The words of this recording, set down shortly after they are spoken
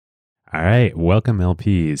All right, welcome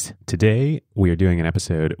LPs. Today we are doing an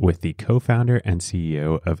episode with the co-founder and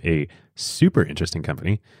CEO of a super interesting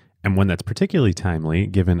company, and one that's particularly timely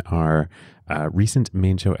given our recent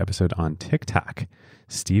main show episode on TikTok,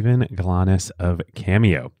 Steven Galanis of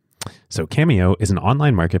Cameo. So Cameo is an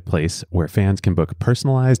online marketplace where fans can book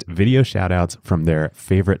personalized video shoutouts from their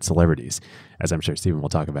favorite celebrities. As I'm sure Steven will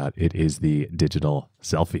talk about, it is the digital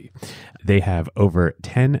selfie. They have over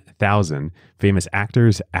 10,000 famous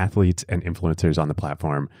actors, athletes, and influencers on the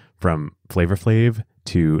platform, from Flavor Flav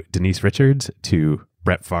to Denise Richards to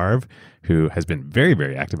Brett Favre, who has been very,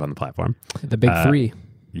 very active on the platform. The big three.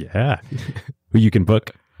 Yeah. Who you can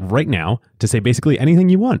book right now to say basically anything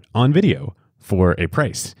you want on video for a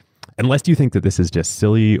price. Unless you think that this is just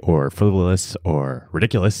silly or frivolous or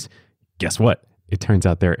ridiculous, guess what? It turns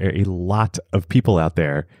out there are a lot of people out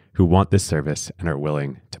there who want this service and are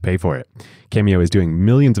willing to pay for it. Cameo is doing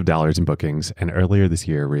millions of dollars in bookings, and earlier this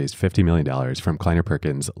year raised $50 million from Kleiner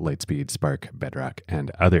Perkins, Lightspeed, Spark, Bedrock, and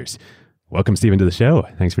others. Welcome, Steven, to the show.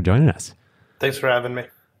 Thanks for joining us. Thanks for having me.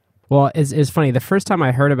 Well, it's funny. The first time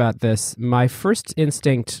I heard about this, my first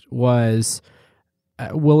instinct was,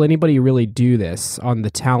 will anybody really do this on the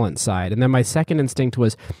talent side? And then my second instinct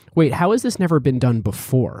was, wait, how has this never been done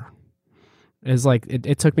before? It's like,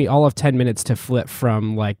 it took me all of 10 minutes to flip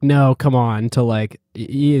from like, no, come on, to like,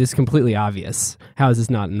 it is completely obvious. How is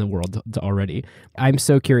this not in the world already? I'm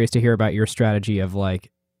so curious to hear about your strategy of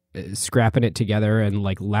like scrapping it together and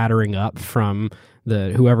like laddering up from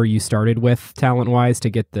the whoever you started with talent-wise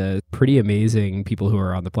to get the pretty amazing people who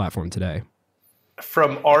are on the platform today.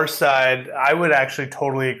 From our side, I would actually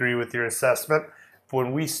totally agree with your assessment.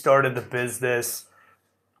 When we started the business,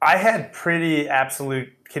 I had pretty absolute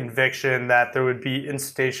conviction that there would be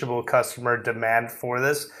insatiable customer demand for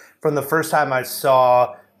this. From the first time I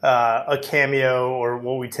saw a Cameo, or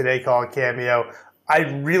what we today call a Cameo, I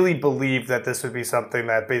really believed that this would be something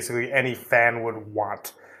that basically any fan would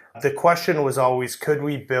want. The question was always, could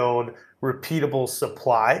we build repeatable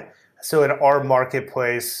supply? So in our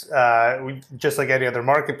marketplace, just like any other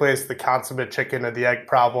marketplace, the consummate chicken or the egg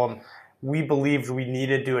problem, we believed we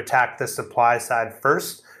needed to attack the supply side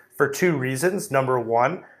first for two reasons. Number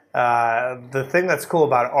one, the thing that's cool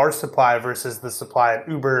about our supply versus the supply at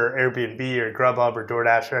Uber or Airbnb or Grubhub or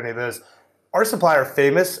DoorDash or any of those, our supply are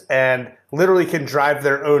famous and literally can drive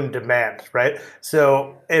their own demand, right?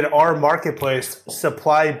 So in our marketplace,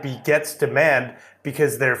 supply begets demand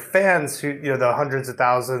because their fans, who, the hundreds of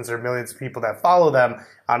thousands or millions of people that follow them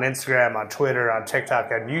on Instagram, on Twitter, on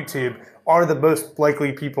TikTok, on YouTube, are the most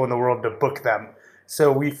likely people in the world to book them.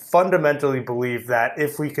 So we fundamentally believe that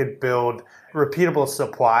if we could build repeatable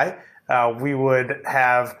supply, we would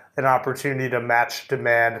have an opportunity to match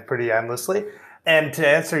demand pretty endlessly. And to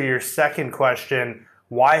answer your second question,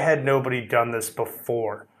 why had nobody done this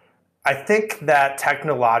before? I think that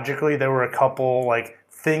technologically there were a couple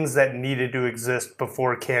things that needed to exist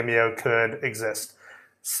before Cameo could exist.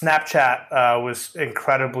 Snapchat was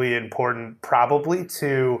incredibly important probably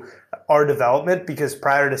to our development, because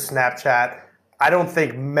prior to Snapchat, I don't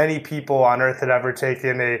think many people on earth had ever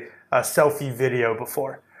taken a selfie video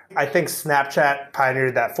before. I think Snapchat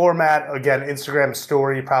pioneered that format. Again, Instagram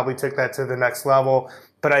story probably took that to the next level.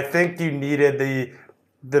 But I think you needed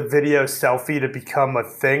the video selfie to become a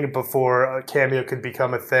thing before Cameo could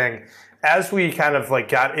become a thing. As we kind of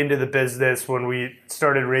got into the business, when we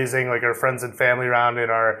started raising our friends and family round in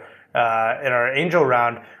our angel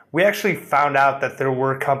round, we actually found out that there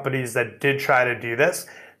were companies that did try to do this.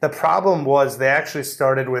 The problem was they actually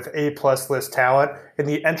started with A-plus list talent, and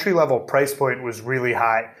the entry-level price point was really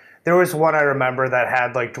high. There was one I remember that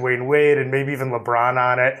had Dwayne Wade and maybe even LeBron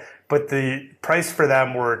on it, but the price for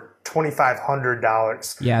them were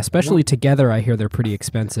 $2,500. Yeah, especially together, I hear they're pretty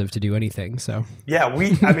expensive to do anything. So yeah,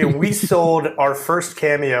 we sold our first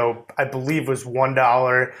Cameo, I believe, was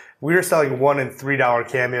 $1. We were selling $1 and $3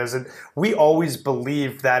 Cameos, and we always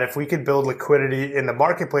believed that if we could build liquidity in the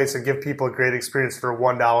marketplace and give people a great experience for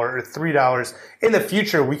 $1 or $3 in the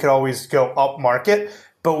future, we could always go up market.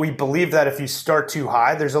 But we believe that if you start too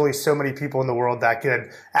high, there's only so many people in the world that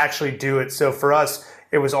could actually do it. So for us,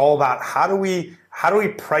 it was all about how do we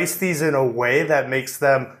price these in a way that makes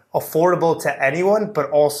them affordable to anyone,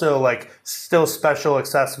 but also still special,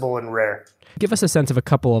 accessible, and rare. Give us a sense of a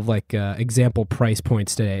couple of example price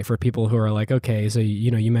points today for people who are okay, so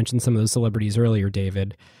you mentioned some of those celebrities earlier,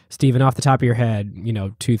 David. Steven, off the top of your head,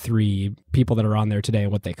 2, 3 people that are on there today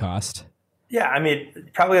and what they cost. Yeah,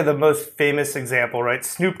 probably the most famous example, right?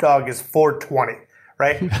 Snoop Dogg is $420,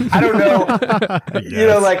 right? I don't know,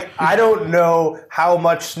 Yes. I don't know how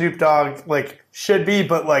much Snoop Dogg should be,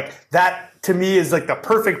 but that to me is the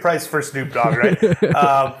perfect price for Snoop Dogg,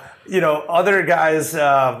 right? other guys,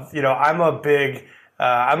 I'm a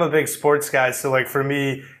big sports guy. So like for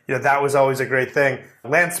me, that was always a great thing.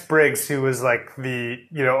 Lance Briggs, who was like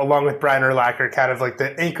along with Brian Urlacher, kind of like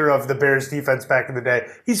the anchor of the Bears defense back in the day.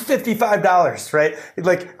 He's $55, right?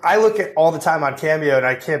 Like I look at all the time on Cameo and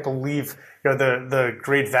I can't believe, the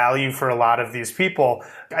great value for a lot of these people.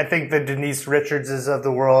 I think the Denise Richardses of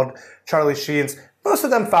the world, Charlie Sheens, most of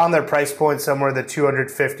them found their price point somewhere in the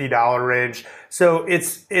 $250 range. So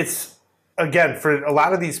it's again, for a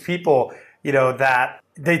lot of these people, that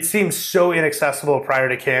they seem so inaccessible prior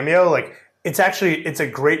to Cameo. Like it's a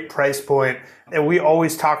great price point. And we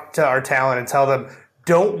always talk to our talent and tell them,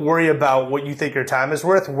 don't worry about what you think your time is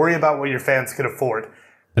worth. Worry about what your fans can afford.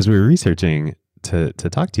 As we were researching to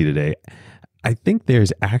talk to you today, I think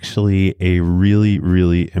there's actually a really,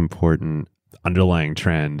 really important underlying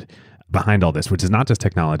trend behind all this, which is not just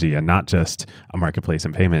technology and not just a marketplace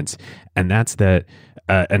and payments. And that's that,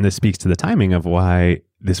 and this speaks to the timing of why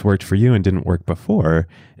this worked for you and didn't work before,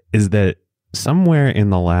 is that somewhere in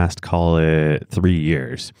the last, call it 3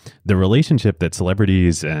 years, the relationship that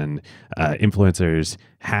celebrities and influencers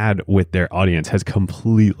had with their audience has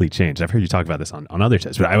completely changed. I've heard you talk about this on other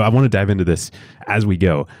shows, but I want to dive into this as we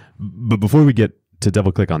go. But before we get to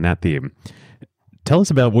double click on that theme, tell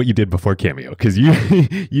us about what you did before Cameo, because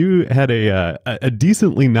you had a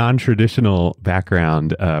decently non-traditional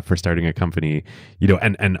background for starting a company,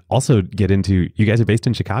 and also get into, you guys are based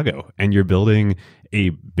in Chicago and you're building a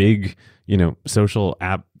big, social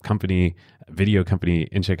app company, video company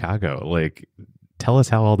in Chicago. Like, tell us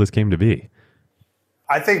how all this came to be.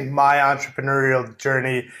 I think my entrepreneurial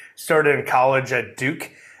journey started in college at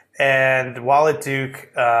Duke. And while at Duke,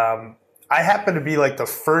 I happened to be like the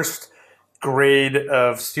first grade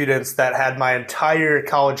of students that had my entire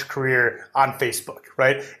college career on Facebook,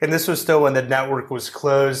 right? And this was still when the network was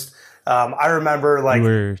closed. I remember You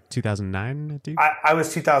were 2009 at Duke? I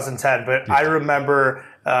was 2010, but I remember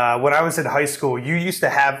when I was in high school, you used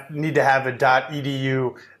to need to have a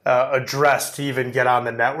 .edu address to even get on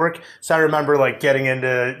the network. So I remember like getting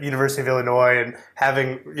into University of Illinois and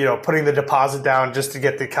having, putting the deposit down just to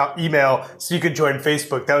get the email so you could join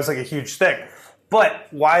Facebook. That was like a huge thing. But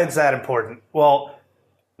why is that important? Well,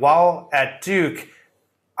 while at Duke,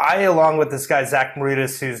 I, along with this guy, Zach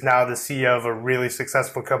Maritas, who's now the CEO of a really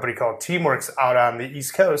successful company called Teamworks out on the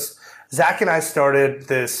East Coast, Zach and I started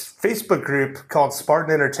this Facebook group called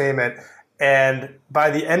Spartan Entertainment. And by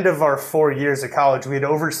the end of our 4 years of college, we had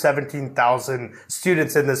over 17,000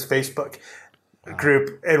 students in this Facebook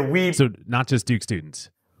group. And So not just Duke students.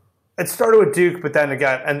 It started with Duke, but then it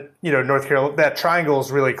got, North Carolina, that triangle is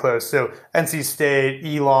really close. So NC State,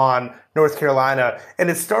 Elon, North Carolina. And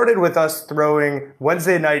it started with us throwing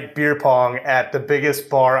Wednesday night beer pong at the biggest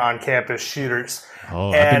bar on campus, Shooters.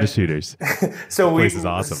 Oh, I've been to Shooters. So the place is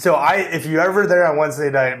awesome. So if you're ever there on Wednesday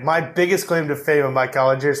night, my biggest claim to fame in my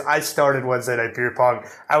college years, I started Wednesday night beer pong.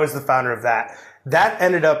 I was the founder of that. That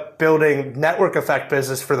ended up building network effect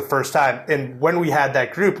business for the first time. And when we had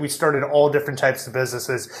that group, we started all different types of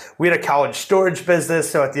businesses. We had a college storage business.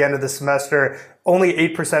 So at the end of the semester, only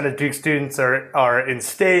 8% of Duke students are in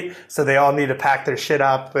state. So they all need to pack their shit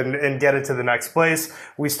up and get it to the next place.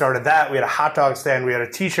 We started that. We had a hot dog stand. We had a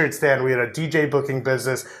t-shirt stand. We had a DJ booking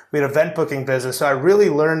business. We had an event booking business. So I really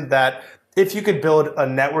learned that if you could build a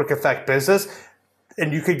network effect business,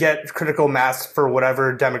 and you could get critical mass for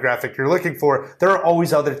whatever demographic you're looking for, there are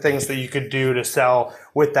always other things that you could do to sell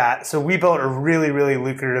with that. So we built a really, really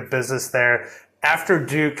lucrative business there. After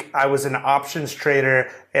Duke, I was an options trader,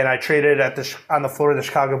 and I traded on the floor of the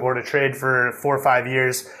Chicago Board of Trade for 4 or 5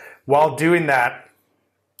 years. While doing that,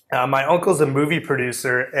 my uncle's a movie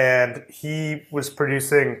producer, and he was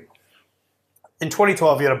producing. In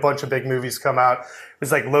 2012, he had a bunch of big movies come out. It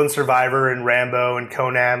was like Lone Survivor and Rambo and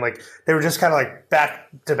Conan. Like they were just kind of like back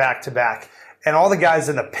to back to back. And all the guys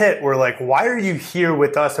in the pit were like, why are you here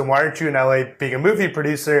with us? And why aren't you in LA being a movie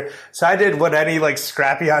producer? So I did what any like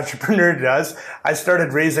scrappy entrepreneur does. I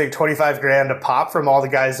started raising 25 grand a pop from all the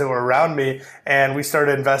guys that were around me. And we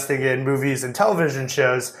started investing in movies and television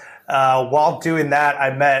shows. While doing that, I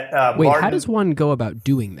met Martin. How does one go about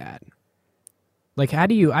doing that? Like, I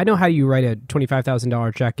know how you write a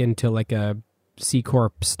 $25,000 check into like a C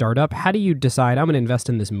Corp startup. How do you decide I'm going to invest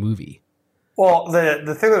in this movie? Well,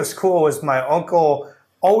 the thing that was cool was my uncle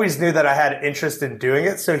always knew that I had interest in doing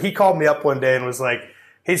it. So he called me up one day and was like,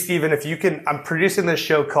 hey, Steven, if you can, I'm producing this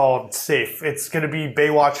show called Safe. It's going to be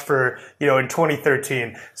Baywatch for, in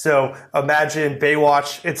 2013. So imagine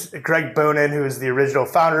Baywatch. It's Greg Bonin, who is the original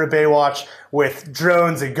founder of Baywatch, with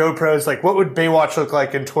drones and GoPros. Like, what would Baywatch look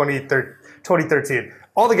like in 2013?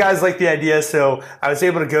 all the guys liked the idea, so I was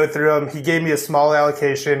able to go through them. He gave me a small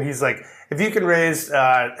allocation. He's like, if you can raise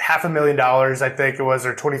 $500,000, I think it was,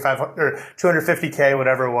 or 25 or 250K,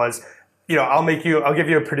 whatever it was, I'll give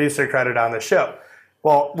you a producer credit on the show.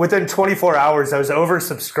 Well, within 24 hours, I was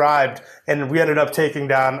oversubscribed, and we ended up taking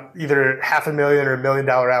down either $500,000 or $1 million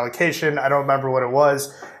allocation. I don't remember what it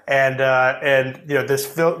was. And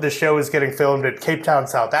this show was getting filmed at Cape Town,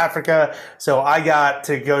 South Africa. So I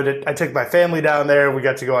took my family down there. We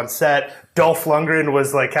got to go on set. Dolph Lundgren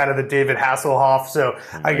was like kind of the David Hasselhoff. So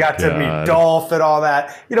I got to meet Dolph and all that.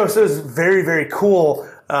 So it was a very, very cool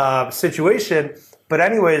situation. But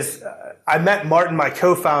anyways, I met Martin, my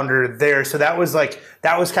co-founder, there. So that was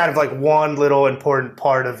kind of like one little important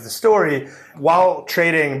part of the story. While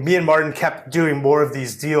trading, me and Martin kept doing more of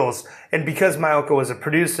these deals. And because my uncle was a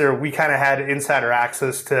producer, we kind of had insider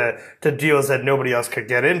access to deals that nobody else could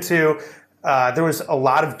get into. There was a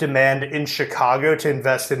lot of demand in Chicago to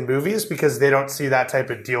invest in movies because they don't see that type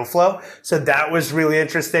of deal flow. So that was really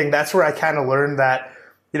interesting. That's where I kind of learned that,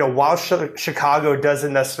 while Chicago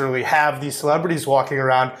doesn't necessarily have these celebrities walking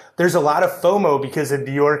around, there's a lot of FOMO because in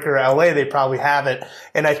New York or LA, they probably have it.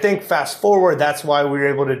 And I think fast forward, that's why we were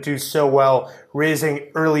able to do so well raising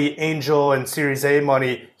early angel and Series A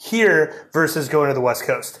money here versus going to the West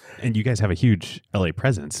Coast. And you guys have a huge LA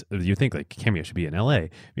presence. You think like Cameo should be in LA,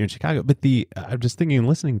 you're in Chicago. But I'm just thinking and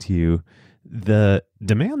listening to you, the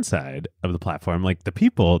demand side of the platform, like the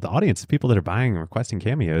audience, the people that are buying and requesting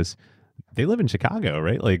cameos, they live in Chicago,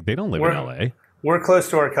 right? Like they don't live in LA. We're close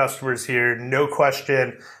to our customers here, no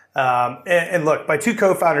question. And look, my two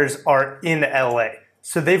co-founders are in LA.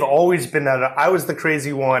 So they've always been I was the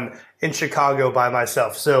crazy one in Chicago by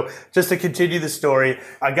myself. So just to continue the story,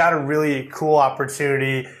 I got a really cool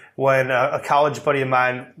opportunity when a college buddy of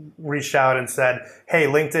mine reached out and said, hey,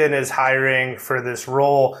 LinkedIn is hiring for this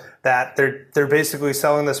role that they're basically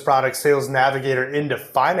selling this product, Sales Navigator, into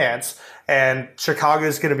finance. And Chicago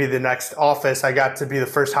is going to be the next office. I got to be the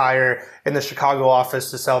first hire in the Chicago office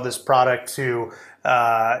to sell this product to,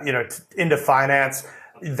 into finance.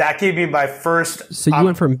 That gave me my first. So you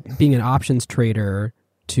went from being an options trader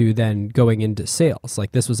to then going into sales.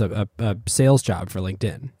 Like this was a sales job for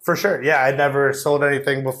LinkedIn. For sure. Yeah. I'd never sold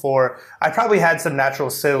anything before. I probably had some natural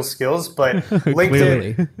sales skills, but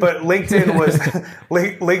LinkedIn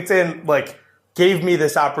like gave me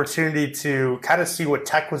this opportunity to kind of see what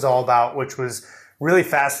tech was all about, which was really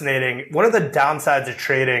fascinating. One of the downsides of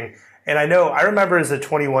trading, and I remember as a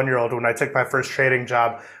 21-year-old when I took my first trading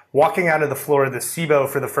job, walking onto the floor of the SIBO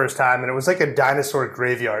for the first time, and it was like a dinosaur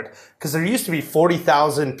graveyard because there used to be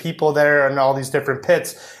 40,000 people there and all these different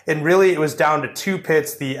pits. And really it was down to two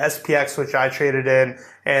pits, the SPX, which I traded in,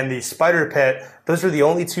 and the Spider Pit. Those were the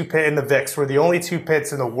only two pits, and the VIX were the only two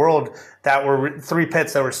pits in the world that were three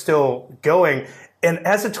pits that were still going. And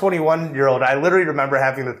as a 21-year-old, I literally remember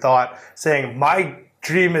having the thought saying, my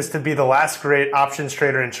dream is to be the last great options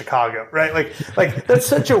trader in Chicago, right? Like that's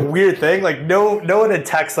such a weird thing. Like no one in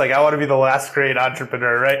tech's like, I want to be the last great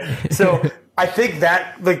entrepreneur, right? So I think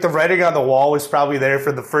that like the writing on the wall was probably there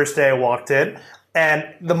for the first day I walked in.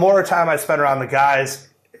 And the more time I spent around the guys,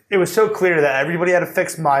 it was so clear that everybody had a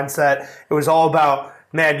fixed mindset. It was all about,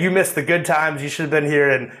 man, you missed the good times. You should have been here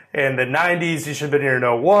in the 90s. You should have been here in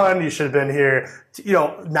 '01. You should have been here,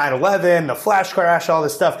 9/11, the flash crash, all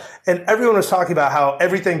this stuff. And everyone was talking about how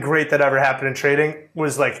everything great that ever happened in trading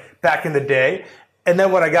was like back in the day. And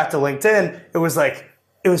then when I got to LinkedIn, it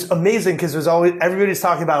was amazing because it was always, everybody's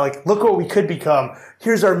talking about like, look what we could become.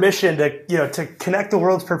 Here's our mission to connect the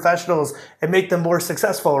world's professionals and make them more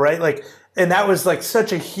successful, right? Like, and that was like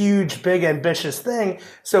such a huge, big, ambitious thing.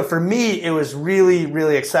 So for me, it was really,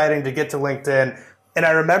 really exciting to get to LinkedIn. And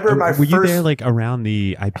I remember Were you there like around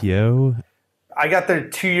the IPO? I got there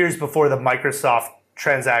 2 years before the Microsoft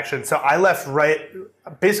transaction. So I left like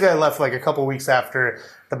a couple weeks after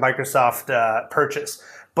the Microsoft purchase.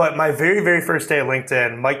 But my very, very first day at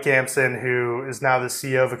LinkedIn, Mike Gamson, who is now the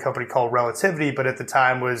CEO of a company called Relativity, but at the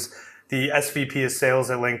time was the SVP of sales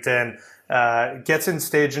at LinkedIn, gets in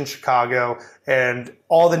stage in Chicago, and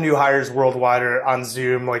all the new hires worldwide are on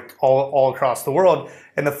Zoom, like all across the world.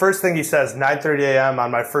 And the first thing he says, 9:30 a.m. on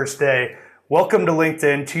my first day, welcome to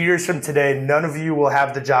LinkedIn. 2 years from today, none of you will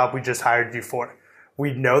have the job we just hired you for.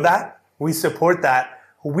 We know that. We support that.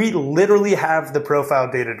 We literally have the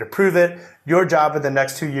profile data to prove it. Your job in the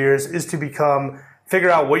next 2 years is to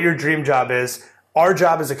figure out what your dream job is. Our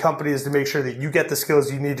job as a company is to make sure that you get the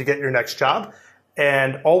skills you need to get your next job.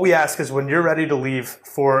 And all we ask is when you're ready to leave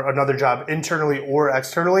for another job internally or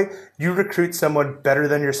externally, you recruit someone better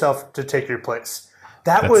than yourself to take your place.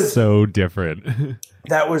 That That's was so different.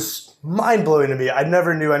 that was mind blowing to me. I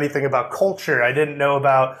never knew anything about culture. I didn't know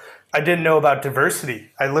about diversity.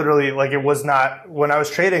 I literally, it was not, when I was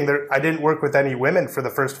trading there, I didn't work with any women for the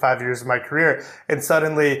first 5 years of my career. And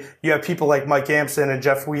suddenly you have people like Mike Ampson and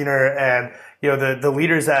Jeff Weiner and, the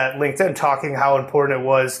leaders at LinkedIn talking how important it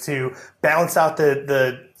was to balance out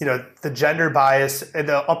the gender bias in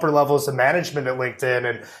the upper levels of management at LinkedIn.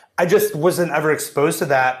 And I just wasn't ever exposed to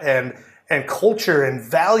that. And culture and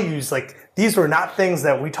values, these were not things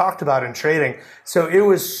that we talked about in trading. So it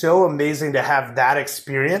was so amazing to have that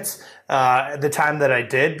experience at the time that I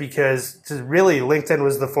did, because really LinkedIn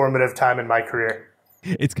was the formative time in my career.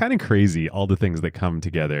 It's kind of crazy, all the things that come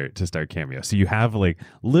together to start Cameo. So you have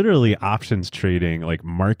literally options trading,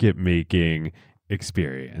 market making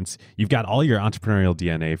experience. You've got all your entrepreneurial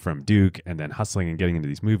DNA from Duke and then hustling and getting into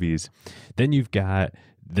these movies. Then you've got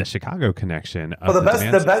the Chicago connection. Well,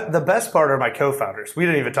 the best part are my co-founders. We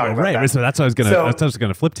didn't even talk about that. So that's what I was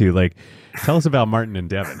gonna flip to. Tell us about Martin and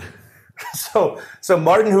Devin. So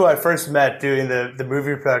Martin, who I first met doing the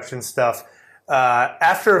movie production stuff,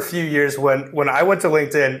 after a few years, when I went to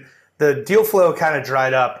LinkedIn, the deal flow kind of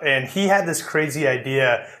dried up, and he had this crazy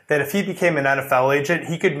idea that if he became an NFL agent,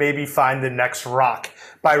 he could maybe find the next Rock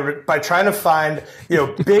by trying to find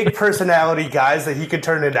big personality guys that he could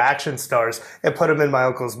turn into action stars and put them in my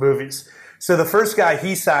uncle's movies. So the first guy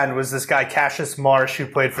he signed was this guy Cassius Marsh, who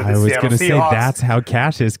played for the Seattle Seahawks. I was going to say that's how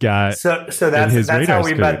Cassius got. So that's how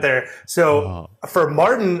we met there. So for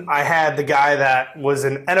Martin, I had the guy that was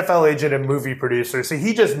an NFL agent and movie producer, so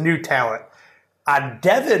he just knew talent.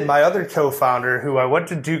 Devin, my other co-founder, who I went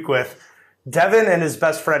to Duke with, Devin and his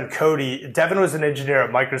best friend Cody. Devin was an engineer at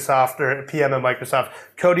Microsoft, or PM at Microsoft.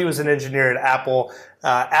 Cody was an engineer at Apple.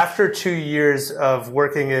 After 2 years of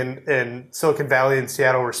working in Silicon Valley and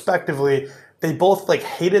Seattle, respectively, they both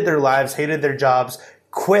hated their lives, hated their jobs,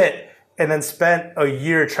 quit, and then spent a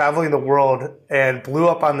year traveling the world and blew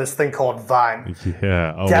up on this thing called Vine.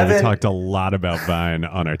 Yeah. We talked a lot about Vine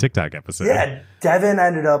on our TikTok episode. Yeah. Devin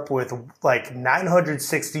ended up with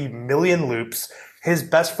 960 million loops. His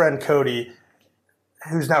best friend Cody,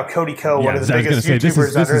 who's now Cody Ko, one of the biggest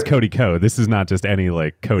YouTubers. This is Cody Ko. This is not just any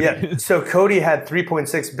Cody. Yeah. So Cody had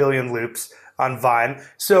 3.6 billion loops on Vine.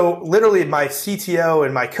 So literally my CTO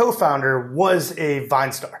and my co-founder was a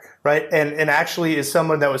Vine star, right? And actually is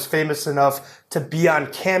someone that was famous enough to be on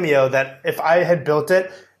Cameo that if I had built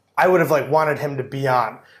it, I would have wanted him to be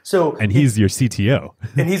on. And he's your CTO.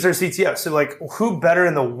 And he's our CTO. So who better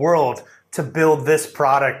in the world to build this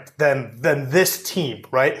product than this team,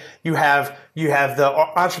 right? You have the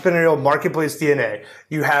entrepreneurial marketplace DNA,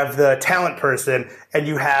 you have the talent person, and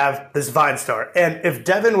you have this Vine star. And if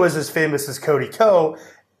Devin was as famous as Cody Ko,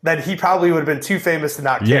 then he probably would have been too famous to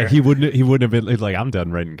not care. Yeah, he wouldn't have been I'm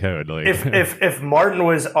done writing code. If Martin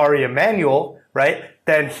was Ari Emanuel, right,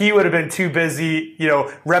 then he would have been too busy,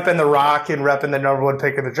 repping the Rock and repping the number one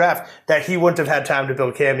pick in the draft, that he wouldn't have had time to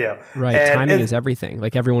build Cameo. Right, timing is everything.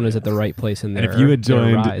 Everyone is at the right place in their rise. And if you had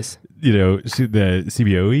joined, the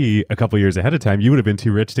CBOE a couple years ahead of time, you would have been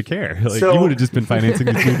too rich to care. You would have just been financing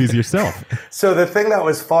these movies yourself. So the thing that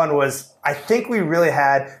was fun was, I think we really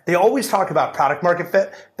they always talk about product market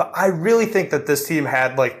fit, but I really think that this team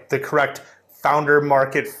had the correct founder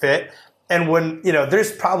market fit. And when,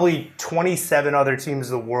 there's probably 27 other teams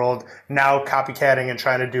in the world now copycatting and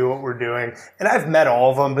trying to do what we're doing. And I've met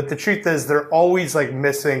all of them, but the truth is they're always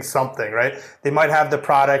missing something, right? They might have the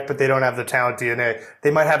product, but they don't have the talent DNA. They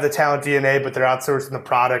might have the talent DNA, but they're outsourcing the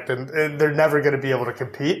product and they're never going to be able to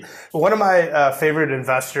compete. One of my favorite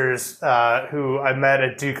investors who I met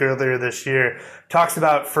at Duke earlier this year talks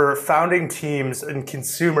about, for founding teams and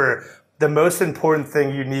consumer, the most important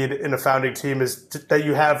thing you need in a founding team is that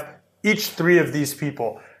you have each three of these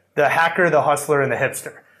people: the hacker, the hustler, and the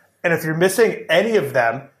hipster. And if you're missing any of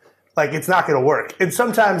them, it's not going to work. And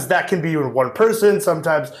sometimes that can be one person,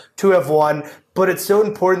 sometimes two have one, but it's so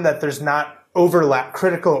important that there's not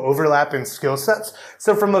critical overlap in skill sets.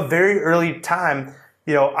 So from a very early time,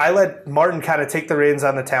 I let Martin kind of take the reins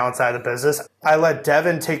on the talent side of the business. I let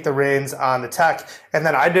Devin take the reins on the tech, and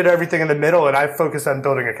then I did everything in the middle, and I focused on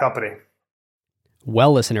building a company.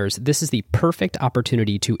 Well, listeners, this is the perfect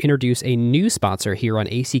opportunity to introduce a new sponsor here on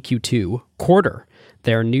ACQ2, Quarter.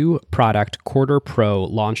 Their new product, Quarter Pro,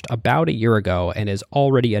 launched about a year ago and is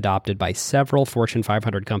already adopted by several Fortune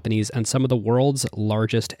 500 companies and some of the world's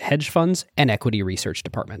largest hedge funds and equity research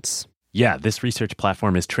departments. Yeah, this research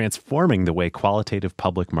platform is transforming the way qualitative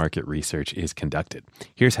public market research is conducted.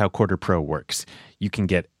 Here's how Quarter Pro works. You can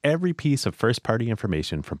get every piece of first-party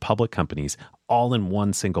information from public companies all in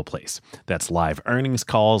one single place. That's live earnings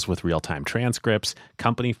calls with real-time transcripts,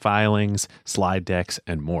 company filings, slide decks,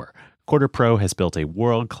 and more. Quarter Pro has built a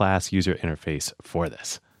world-class user interface for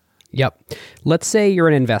this. Yep. Let's say you're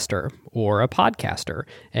an investor or a podcaster,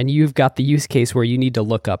 and you've got the use case where you need to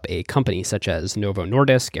look up a company such as Novo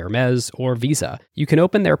Nordisk, Hermes, or Visa. You can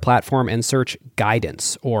open their platform and search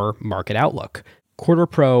guidance or market outlook. Quarter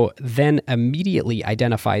Pro then immediately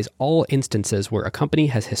identifies all instances where a company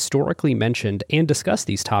has historically mentioned and discussed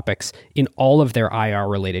these topics in all of their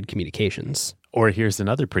IR-related communications. Or here's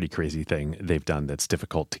another pretty crazy thing they've done that's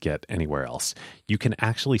difficult to get anywhere else. You can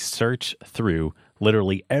actually search through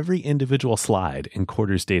literally every individual slide in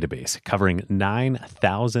Quarter's database, covering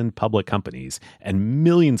 9,000 public companies and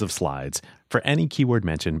millions of slides for any keyword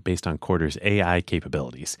mentioned based on Quarter's AI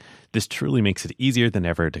capabilities. This truly makes it easier than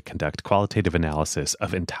ever to conduct qualitative analysis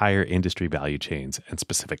of entire industry value chains and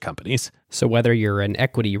specific companies. So whether you're an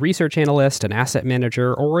equity research analyst, an asset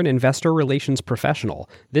manager, or an investor relations professional,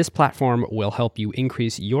 this platform will help you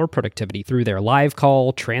increase your productivity through their live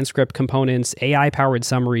call, transcript components, AI-powered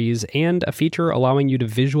summaries, and a feature allowing you to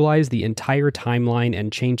visualize the entire timeline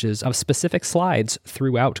and changes of specific slides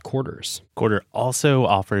throughout quarters. Quarter also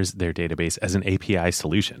offers their database as an API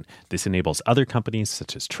solution. This enables other companies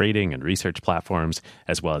such as trading and research platforms,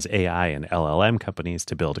 as well as AI and LLM companies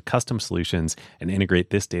to build custom solutions and integrate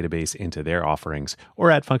this database into their offerings or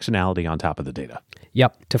add functionality on top of the data.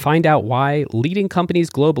 Yep. To find out why leading companies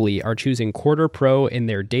globally are choosing Quarter Pro in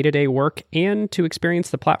their day-to-day work and to experience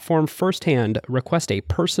the platform firsthand, request a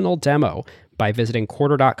personal demo by visiting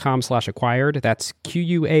quarter.com/acquired. That's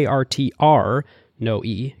QUARTR, no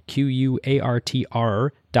E,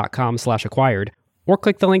 QUARTR.com/acquired, or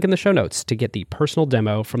click the link in the show notes to get the personal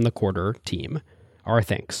demo from the Quarter team. Our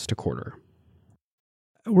thanks to Quarter.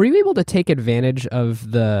 Were you able to take advantage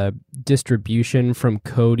of the distribution from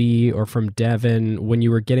Cody or from Devin when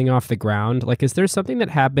you were getting off the ground? Like, is there something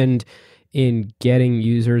that happened in getting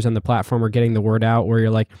users on the platform or getting the word out where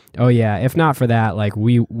you're like, oh yeah, if not for that, like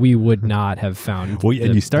we would not have found. Well,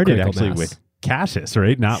 and you started actually with Cassius,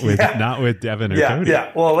 right? Not with Devin or Cody.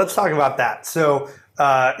 Yeah. Well, let's talk about that. So,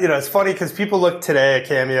 it's funny because people look today at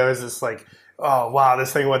Cameo as this like, oh wow,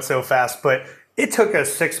 this thing went so fast, but it took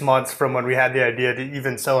us 6 months from when we had the idea to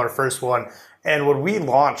even sell our first one. And when we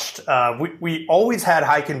launched, we always had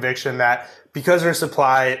high conviction that because our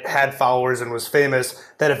supply had followers and was famous,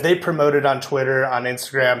 that if they promoted on Twitter, on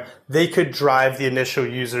Instagram, they could drive the initial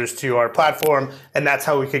users to our platform, and that's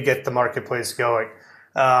how we could get the marketplace going.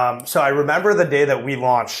 So I remember the day that we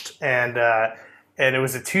launched, and it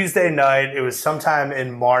was a Tuesday night. It was sometime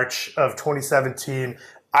in March of 2017.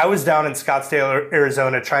 I was down in Scottsdale,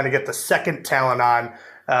 Arizona, trying to get the second talent on,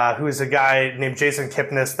 who is a guy named Jason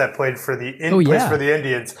Kipnis that played for the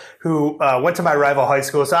Indians, who went to my rival high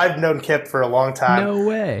school. So I've known Kip for a long time. No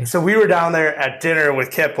way. So we were down there at dinner with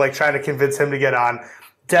Kip, like trying to convince him to get on.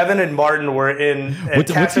 Devin and Martin were in.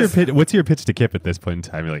 What's your pitch to Kip at this point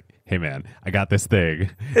in time? You're like, hey man, I got this thing.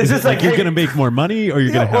 Is this like you're gonna make more money, or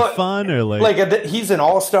you're gonna have fun, or like he's an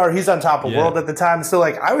all-star. He's on top of world at the time. So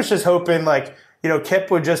like I was just hoping like, Kip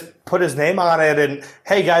would just put his name on it and,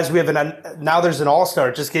 hey guys, we have now there's an all-star.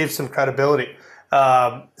 It just gave some credibility.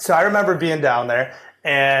 So I remember being down there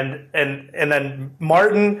and then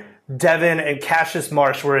Martin, Devin, and Cassius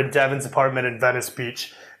Marsh were in Devin's apartment in Venice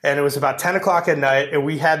Beach. And it was about 10 o'clock at night. And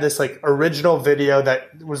we had this like original video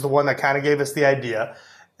that was the one that kind of gave us the idea.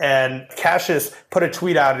 And Cassius put a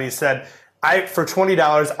tweet out and he said, for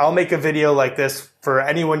 $20, I'll make a video like this for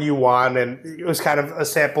anyone you want. And it was kind of a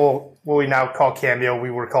sample, what we now call Cameo. We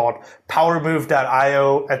were called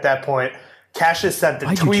powermove.io at that point. Cassius sent the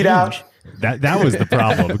tweet out. That was the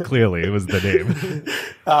problem. Clearly, it was the name.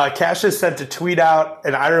 Cassius sent a tweet out.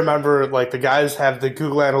 And I remember like the guys have the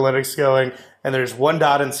Google Analytics going. And there's one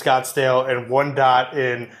dot in Scottsdale and one dot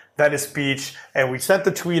in Venice Beach. And we sent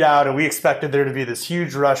the tweet out and we expected there to be this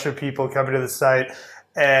huge rush of people coming to the site.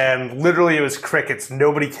 And literally it was crickets.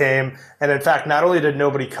 Nobody came. And in fact, not only did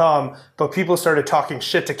nobody come, but people started talking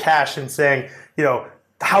shit to Cash and saying,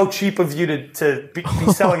 how cheap of you to be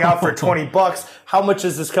selling out for $20. How much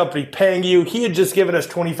is this company paying you? He had just given us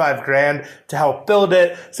 $25,000 to help build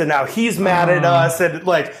it. So now he's mad at us and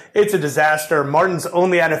like, it's a disaster. Martin's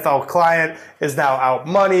only NFL client is now out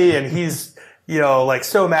money and he's, like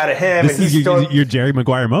so mad at him. This is your Jerry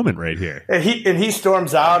Maguire moment right here. And he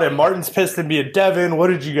storms out and Martin's pissed at me and Devin. What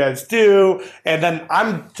did you guys do? And then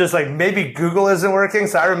I'm just like, maybe Google isn't working.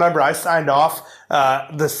 So I remember I signed off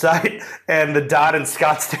the site, and the dot in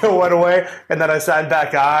Scottsdale went away, and then I signed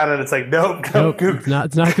back on, and it's like, nope, it's not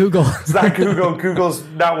Google. It's not Google. Google's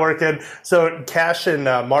not working. So Cash and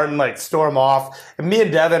Martin like storm off, and me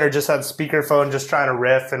and Devin are just on speakerphone, just trying to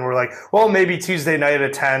riff, and we're like, well, maybe Tuesday night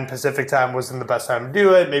at 10 Pacific time wasn't the best time to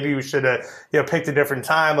do it. Maybe we should have, picked a different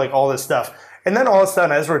time, like all this stuff. And then all of a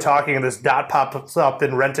sudden, as we're talking, this dot pops up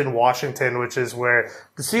in Renton, Washington, which is where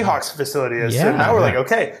the Seahawks facility is. Yeah, so now we're like,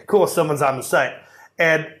 okay, cool, someone's on the site.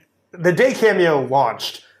 And the day Cameo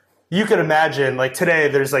launched, you could imagine, like today,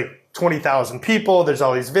 there's like 20,000 people, there's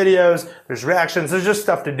all these videos, there's reactions, there's just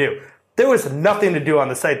stuff to do. There was nothing to do on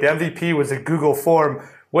the site. The MVP was a Google form.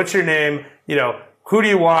 What's your name? Who do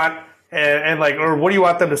you want? And like, or what do you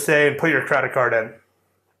want them to say, and put your credit card in.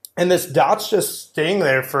 And this dot's just staying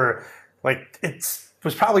there for like, it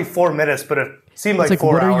was probably 4 minutes, but it seemed like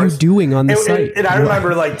 4 hours. What are you doing on the site? And I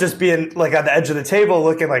remember like just being like on the edge of the table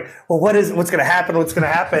looking like, well, what's going to happen? What's going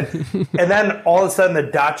to happen? And then all of a sudden the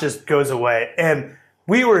dot just goes away. And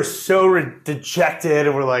we were so dejected,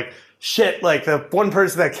 and we're like, shit, like the one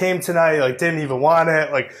person that came tonight, like didn't even want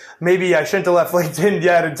it. Like maybe I shouldn't have left LinkedIn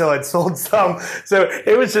yet until I'd sold some. So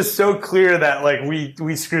it was just so clear that like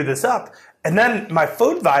we screwed this up. And then my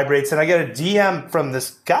phone vibrates and I get a DM from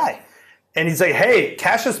this guy. And he's like, hey,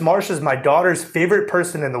 Cassius Marsh is my daughter's favorite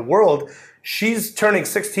person in the world. She's turning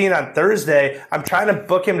 16 on Thursday. I'm trying to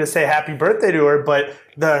book him to say happy birthday to her, but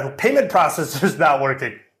the payment processor is not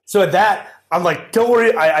working. So at that, I'm like, don't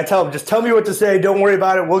worry. I tell him, just tell me what to say. Don't worry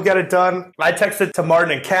about it. We'll get it done. I texted to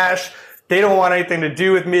Martin and Cash. They don't want anything to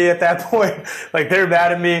do with me at that point. Like, they're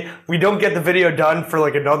mad at me. We don't get the video done for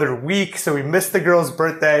like another week. So we missed the girl's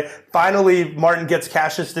birthday. Finally, Martin gets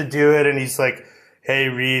Cassius to do it. And he's like, hey,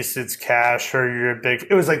 Reese, it's Cash, or you're a big...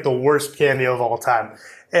 It was like the worst Cameo of all time.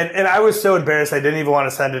 And I was so embarrassed, I didn't even want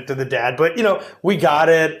to send it to the dad. But, we got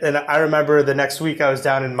it. And I remember the next week I was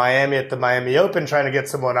down in Miami at the Miami Open trying to get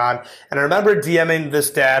someone on. And I remember DMing this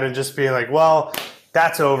dad and just being like, well,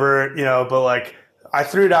 that's over, but like, I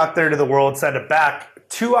threw it out there to the world, sent it back.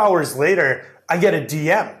 2 hours later, I get a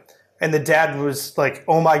DM. And the dad was like,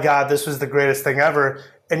 oh my God, this was the greatest thing ever.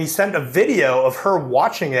 And he sent a video of her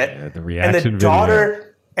watching it. Yeah, the reaction video.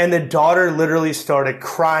 And the daughter literally started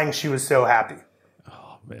crying. She was so happy.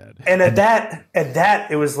 Oh man. And at that,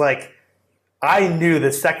 it was like, I knew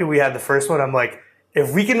the second we had the first one, I'm like,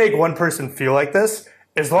 if we can make one person feel like this,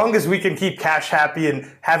 as long as we can keep Cash happy and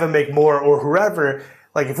have him make more, or whoever,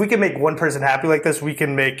 like if we can make one person happy like this, we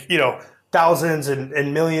can make, thousands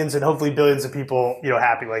and millions and hopefully billions of people,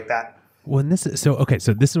 happy like that. Well, this is so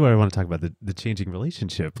this is what I want to talk about, the changing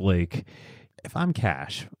relationship. Like, if I'm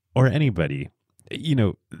Cash or anybody,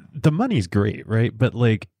 the money's great, right? But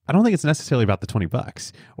like, I don't think it's necessarily about the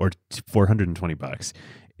 $20 or $420.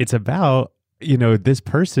 It's about, this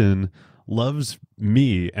person loves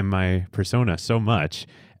me and my persona so much.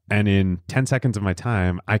 And in 10 seconds of my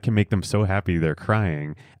time, I can make them so happy they're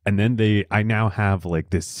crying. And then I now have like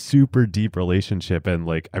this super deep relationship, and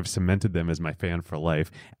like I've cemented them as my fan for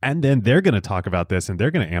life. And then they're going to talk about this and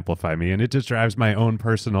they're going to amplify me. And it just drives my own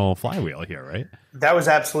personal flywheel here, right? That was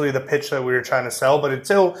absolutely the pitch that we were trying to sell. But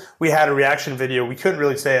until we had a reaction video, we couldn't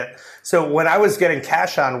really say it. So when I was getting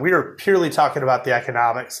Cash on, we were purely talking about the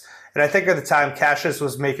economics. And I think at the time, Cassius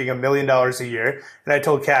was making $1 million a year. And I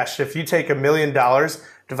told Cash, if you take $1 million,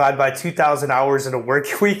 divide by 2,000 hours in a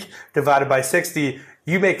work week, divided by 60,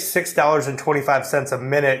 you make $6.25 a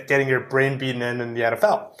minute getting your brain beaten in the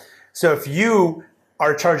NFL. So if you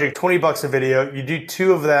are charging $20 a video, you do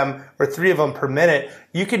 2 of them or 3 of them per minute,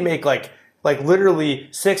 you can make like literally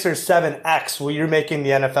 6 or 7x what you're making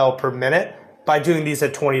the NFL per minute by doing these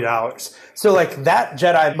at $20. So like that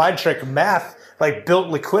Jedi mind trick math like built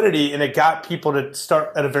liquidity, and it got people to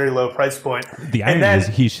start at a very low price point. The irony is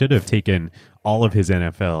he should have taken all of his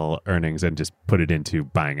NFL earnings and just put it into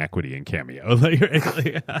buying equity in Cameo.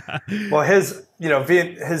 Well, his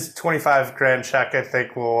his $25,000 check, I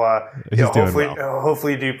think will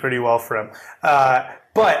hopefully do pretty well for him.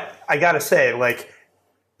 But I gotta say, like,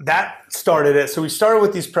 that started it. So we started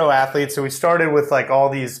with these pro athletes. So we started with like all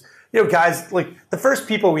these guys. Like the first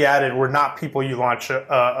people we added were not people you launch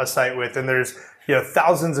a site with, and there's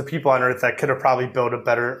thousands of people on earth that could have probably built a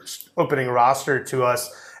better opening roster to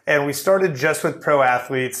us. And we started just with pro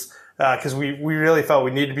athletes because we really felt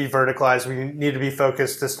we need to be verticalized. We need to be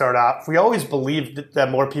focused to start off. We always believed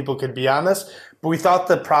that more people could be on this, but we thought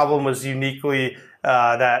the problem was uniquely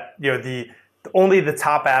that only the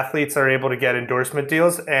top athletes are able to get endorsement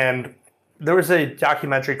deals. And there was a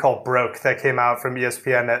documentary called Broke that came out from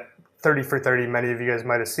ESPN that 30 for 30, many of you guys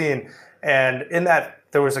might have seen. And in that,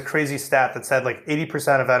 there was a crazy stat that said like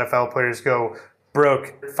 80% of NFL players go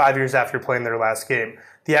broke 5 years after playing their last game.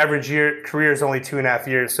 The average career is only 2.5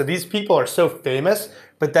 years. So these people are so famous,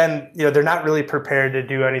 but then they're not really prepared to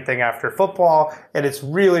do anything after football, and it's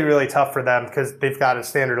really, really tough for them because they've got a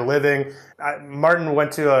standard of living. Martin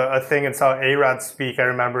went to a thing and saw A-Rod speak, I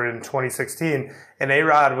remember, in 2016, and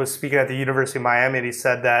A-Rod was speaking at the University of Miami, and he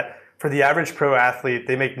said that for the average pro athlete,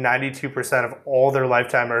 they make 92% of all their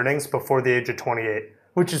lifetime earnings before the age of 28,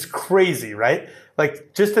 which is crazy, right?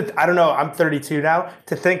 Like, I don't know, I'm 32 now,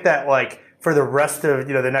 to think that, like, for the rest of,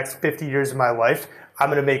 the next 50 years of my life, I'm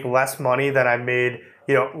going to make less money than I made,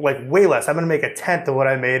 like way less. I'm going to make a tenth of what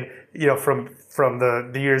I made, from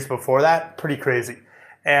the years before that. Pretty crazy.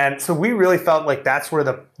 And so we really felt like that's where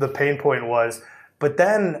the pain point was. But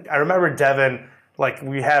then I remember Devin, like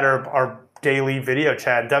we had our daily video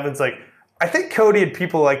chat. Devin's like, I think Cody and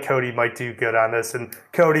people like Cody might do good on this. And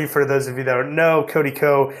Cody, for those of you that don't know, Cody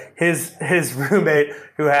Ko, his roommate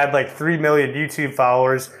who had like 3 million YouTube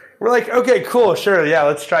followers, we're like, okay, cool, sure, yeah,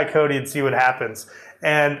 let's try Cody and see what happens.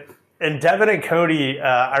 And Devin and Cody,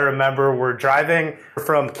 I remember, were driving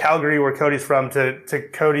from Calgary, where Cody's from, to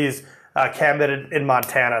Cody's camp in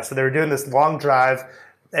Montana. So they were doing this long drive,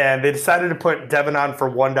 and they decided to put Devin on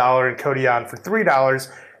for $1 and Cody on for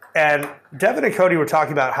 $3. And Devin and Cody were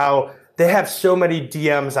talking about how they have so many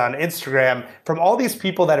DMs on Instagram from all these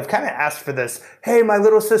people that have kind of asked for this. Hey, my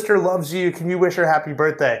little sister loves you. Can you wish her happy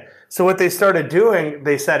birthday? So what they started doing,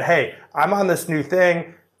 they said, hey, I'm on this new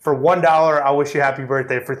thing. For $1, I'll wish you happy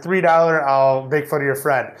birthday. For $3, I'll make fun of your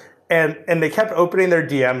friend. And they kept opening their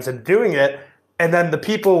DMs and doing it. And then the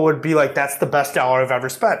people would be like, that's the best dollar I've ever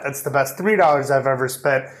spent. That's the best $3 I've ever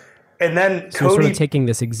spent. And then so Cody, sort of taking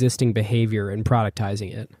this existing behavior and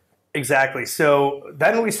productizing it. Exactly. So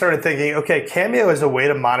then we started thinking, okay, Cameo is a way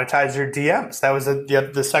to monetize your DMs. That was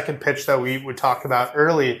the second pitch that we would talk about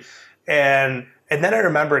early. And then I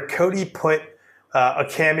remember Cody put a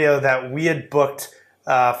cameo that we had booked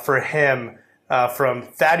for him from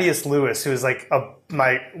Thaddeus Lewis, who was like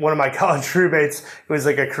one of my college roommates, who was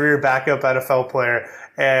like a career backup NFL player.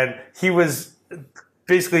 And he was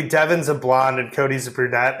basically, Devin's a blonde and Cody's a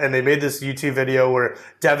brunette, and they made this YouTube video where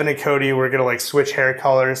Devin and Cody were gonna like switch hair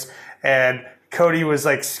colors, and Cody was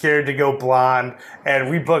like scared to go blonde, and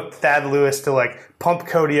we booked Thad Lewis to like pump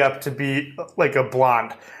Cody up to be like a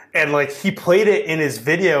blonde. And like he played it in his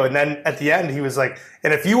video, and then at the end he was like,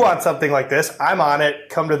 and if you want something like this, I'm on it,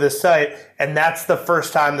 come to this site. And that's the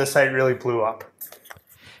first time the site really blew up.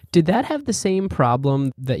 Did that have the same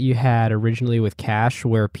problem that you had originally with Cash,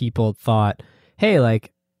 where people thought, hey,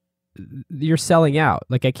 like, you're selling out.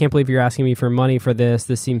 Like, I can't believe you're asking me for money for this.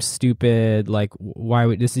 This seems stupid. Like,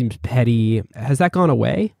 this seems petty. Has that gone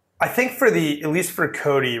away? I think at least for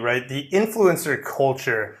Cody, right, the influencer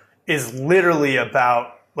culture is literally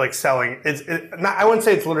about like selling. I wouldn't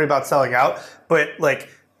say it's literally about selling out, but like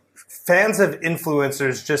fans of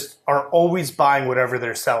influencers just are always buying whatever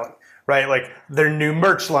they're selling. Right, like their new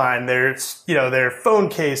merch line, their phone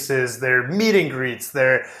cases, their meet and greets,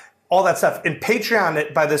 their all that stuff. In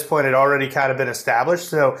Patreon, by this point, had already kind of been established.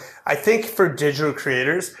 So I think for digital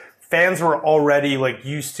creators, fans were already like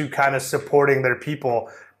used to kind of supporting their people,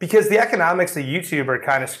 because the economics of YouTube are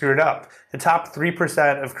kind of screwed up. The top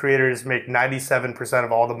 3% of creators make 97%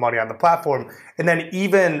 of all the money on the platform. And then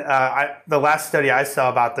even the last study I saw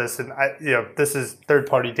about this, and this is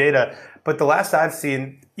third-party data, but the last I've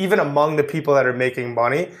seen, even among the people that are making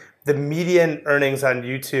money, the median earnings on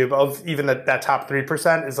YouTube of even that top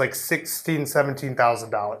 3% is like $16,000,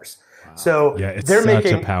 $17,000. Wow. So yeah, it's such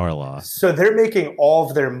a power law. So they're making all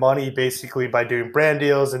of their money basically by doing brand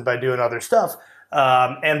deals and by doing other stuff,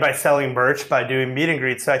 and by selling merch, by doing meet and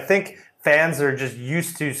greets. So I think fans are just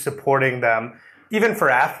used to supporting them, even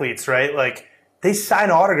for athletes, right? Like they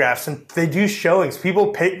sign autographs and they do showings.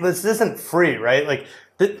 People pay. This isn't free, right? Like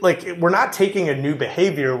we're not taking a new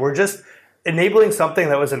behavior. We're just enabling something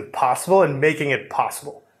that was impossible and making it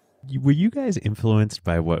possible. Were you guys influenced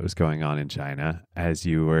by what was going on in China as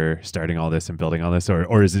you were starting all this and building all this,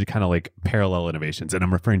 or is it kind of like parallel innovations? And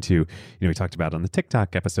I'm referring to, we talked about on the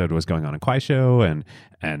TikTok episode what was going on in Kuaishou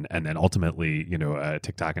and then ultimately,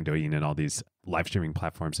 TikTok and Douyin and all these live streaming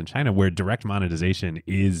platforms in China where direct monetization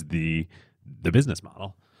is the business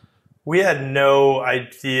model. We had no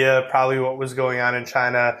idea probably what was going on in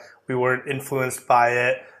China. We weren't influenced by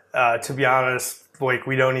it. To be honest, like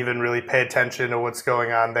we don't even really pay attention to what's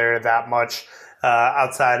going on there that much,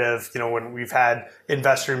 outside of, when we've had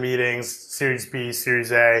investor meetings, Series B,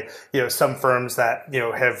 Series A, some firms that,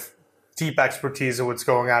 have deep expertise of what's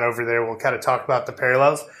going on over there. We'll kind of talk about the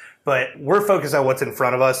parallels. but we're focused on what's in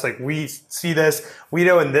front of us. Like we see this, we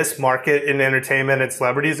know in this market in entertainment and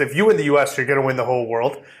celebrities, if you win the US, you're going to win the whole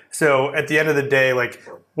world. So at the end of the day, like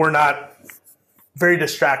we're not very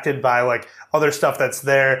distracted by like other stuff that's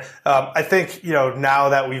there. I think, now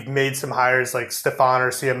that we've made some hires like Stefan, our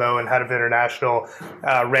CMO and head of international,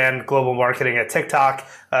 ran global marketing at TikTok.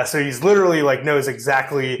 So he's literally like knows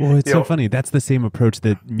exactly. Well, it's so funny. That's the same approach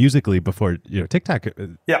that Musically before TikTok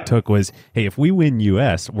took was, hey, if we win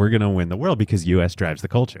US, we're going to win the world because US drives the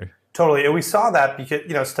culture. Totally. And we saw that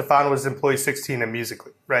because, Stefan was employee 16 in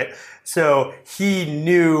Musically, right? So he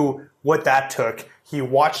knew what that took. He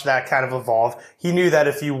watched that kind of evolve. He knew that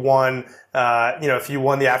if you won, if you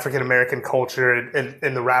won the African American culture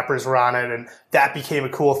and the rappers were on it and that became a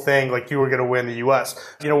cool thing, like you were going to win the US.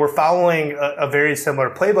 We're following a very similar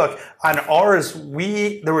playbook. On ours,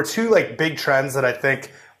 there were two like big trends that I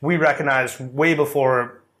think we recognized way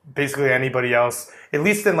before basically anybody else, at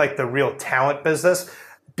least in like the real talent business.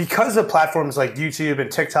 Because of platforms like YouTube and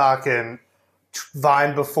TikTok and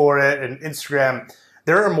Vine before it and Instagram,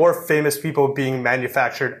 there are more famous people being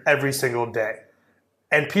manufactured every single day.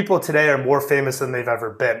 And people today are more famous than they've ever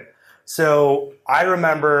been. So I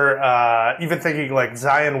remember even thinking like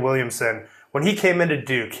Zion Williamson, when he came into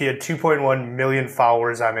Duke, he had 2.1 million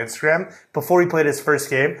followers on Instagram before he played his first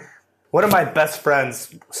game. One of my best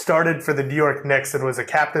friends started for the New York Knicks and was a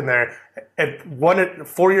captain there. And won a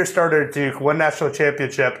 4-year starter at Duke, won national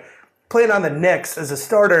championship, played on the Knicks as a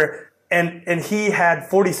starter, and he had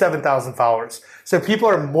 47,000 followers. So people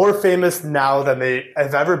are more famous now than they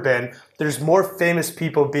have ever been. There's more famous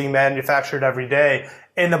people being manufactured every day.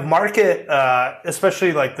 And the market,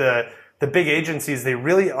 especially like the big agencies, they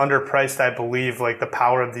really underpriced, I believe, like the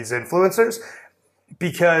power of these influencers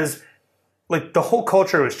because like the whole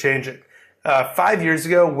culture was changing. 5 years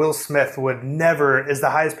ago, Will Smith would never, as the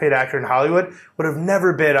highest paid actor in Hollywood, would have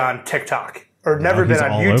never been on TikTok or never been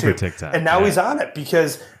on YouTube. Over TikTok, and now he's on it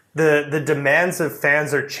because the demands of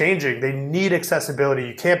fans are changing. They need accessibility.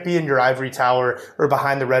 You can't be in your ivory tower or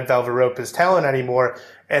behind the red velvet rope as talent anymore.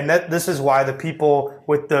 And this is why the people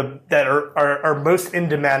that are most in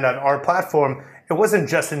demand on our platform, it wasn't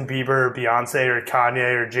Justin Bieber or Beyonce or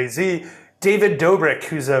Kanye or Jay-Z. David Dobrik,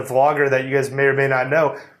 who's a vlogger that you guys may or may not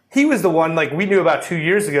know, he was the one like we knew about 2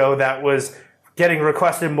 years ago that was getting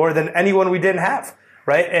requested more than anyone we didn't have,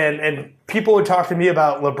 right? And people would talk to me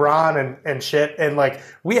about LeBron and shit, and like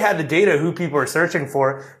we had the data who people were searching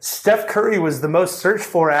for. Steph Curry was the most searched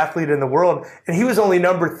for athlete in the world, and he was only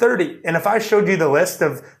number 30. And if I showed you the list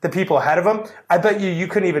of the people ahead of him, I bet you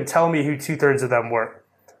couldn't even tell me who 2/3 of them were.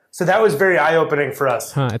 So that was very eye-opening for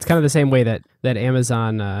us. It's kind of the same way that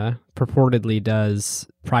Amazon purportedly does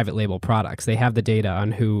private label products. They have the data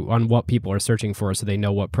on what people are searching for, so they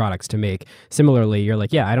know what products to make. Similarly, you're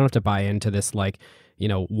like, yeah, I don't have to buy into this like,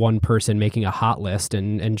 one person making a hot list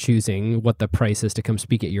and choosing what the price is to come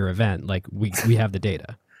speak at your event. Like we have the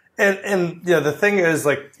data. And the thing is,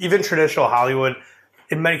 like, even traditional Hollywood,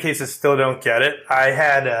 in many cases, still don't get it. I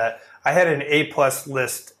had an A+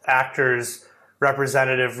 list actors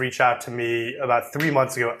representative reach out to me about 3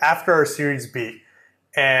 months ago after our Series B.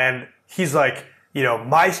 And he's like,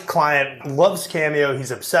 my client loves Cameo. He's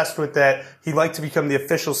obsessed with it. He'd like to become the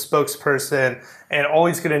official spokesperson. And all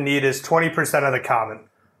he's going to need is 20% of the common.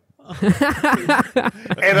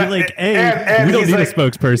 And we don't need a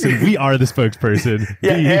spokesperson. We are the spokesperson.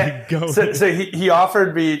 Yeah. So he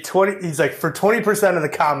offered me 20. He's like, for 20% of the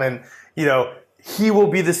common, he will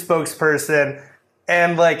be the spokesperson.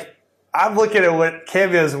 And like, I'm looking at what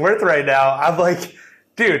Cameo is worth right now. I'm like,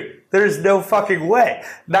 dude, there's no fucking way.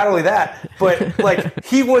 Not only that, but like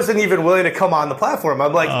he wasn't even willing to come on the platform.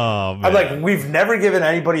 I'm like, we've never given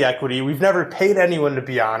anybody equity. We've never paid anyone to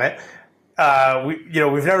be on it.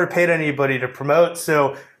 We've never paid anybody to promote.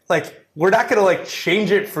 So like, we're not going to like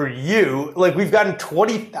change it for you. Like we've gotten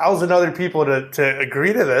 20,000 other people to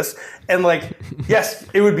agree to this. And like, yes,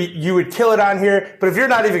 you would kill it on here. But if you're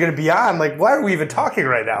not even going to be on, like, why are we even talking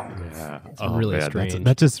right now? Yeah. It's really strange.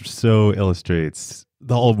 That just so illustrates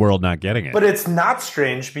the whole world not getting it. But it's not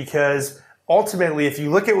strange because ultimately, if you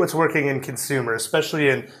look at what's working in consumer, especially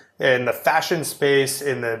in the fashion space,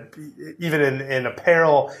 even in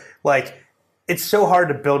apparel, like, it's so hard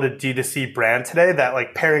to build a D2C brand today that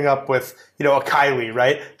like pairing up with, a Kylie,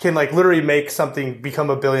 right, can like literally make something become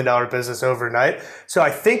 $1 billion business overnight. So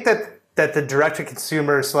I think that the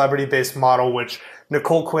direct-to-consumer celebrity-based model, which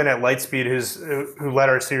Nicole Quinn at Lightspeed, who led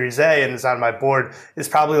our Series A and is on my board, is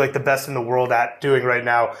probably like the best in the world at doing right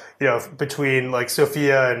now, between like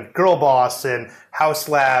Sophia and Girl Boss and House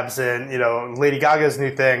Labs and, Lady Gaga's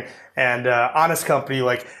new thing and Honest Company,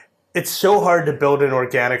 like, it's so hard to build an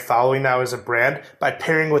organic following now as a brand by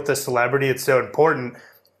pairing with the celebrity. It's so important.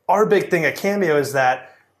 Our big thing at Cameo is that,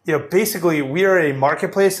 basically we are a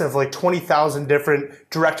marketplace of like 20,000 different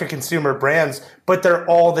direct-to-consumer brands, but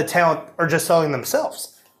the talent are just selling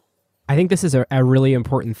themselves. I think this is a really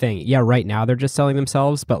important thing. Yeah, right now they're just selling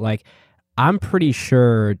themselves, but like I'm pretty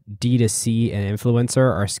sure D2C and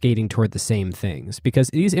influencer are skating toward the same things, because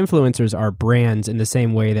these influencers are brands in the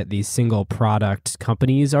same way that these single product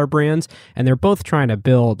companies are brands. And they're both trying to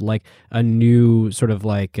build like a new sort of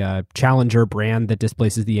like challenger brand that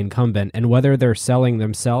displaces the incumbent. And whether they're selling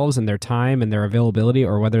themselves and their time and their availability,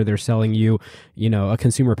 or whether they're selling you, a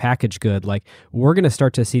consumer package good, like we're going to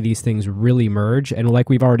start to see these things really merge. And like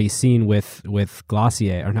we've already seen with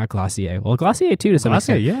Glossier, or not Glossier, well, Glossier too to some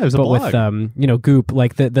extent. Yeah, it was a blog. With Goop,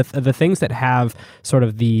 like the things that have sort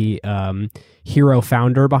of the hero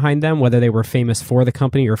founder behind them, whether they were famous for the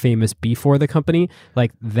company or famous before the company,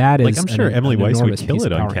 like that is like I'm sure Emily Weiss would kill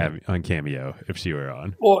it on on Cameo if she were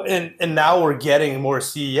on. Well, and now we're getting more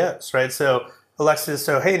CEOs, right? So Alexis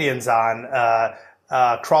Ohanian's on,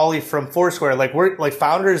 Crawley from Foursquare, like we're like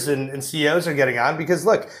founders and CEOs are getting on, because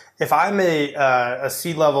look, if I'm a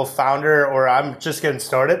C-level founder or I'm just getting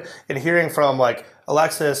started, and hearing from like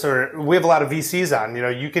Alexis, or we have a lot of VCs on,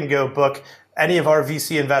 you can go book any of our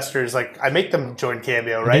VC investors. Like I make them join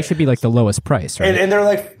Cameo, right? They should be like the lowest price, right? And they're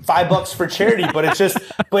like $5 for charity, but it's just,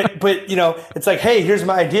 but it's like, hey, here's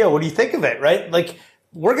my idea. What do you think of it, right? Like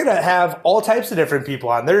we're gonna have all types of different people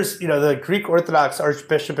on. There's, the Greek Orthodox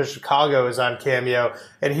Archbishop of Chicago is on Cameo,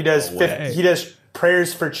 and he does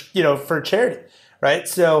prayers for charity, right?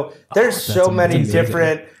 So there's so many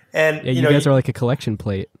different, and you guys are like a collection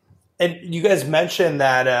plate. And you guys mentioned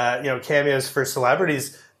that Cameos for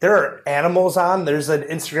celebrities. There are animals on. There's an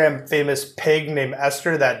Instagram famous pig named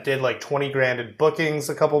Esther that did like 20 grand in bookings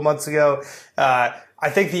a couple months ago. I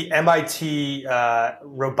think the MIT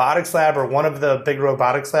robotics lab, or one of the big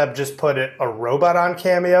robotics lab, just put a robot on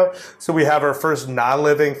Cameo. So we have our first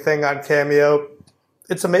non-living thing on Cameo.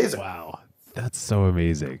 It's amazing. Wow, that's so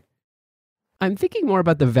amazing. I'm thinking more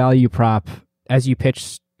about the value prop as you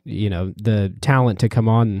pitch, the talent to come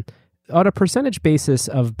on a percentage basis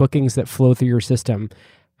of bookings that flow through your system.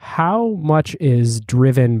 How much is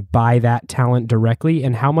driven by that talent directly,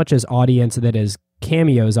 and how much is audience that is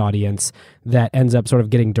Cameo's audience that ends up sort of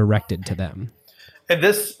getting directed to them? At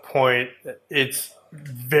this point, it's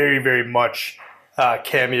very, very much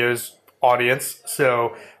Cameo's audience.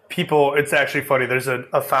 So it's actually funny. There's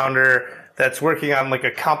a founder that's working on like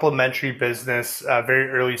a complementary business, very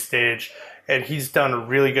early stage, and he's done a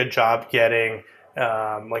really good job getting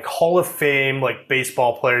like Hall of Fame, like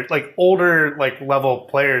baseball players, like older, like level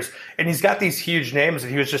players. And he's got these huge names,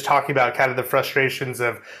 and he was just talking about kind of the frustrations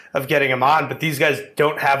of getting them on, but these guys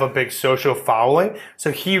don't have a big social following.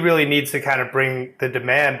 So he really needs to kind of bring the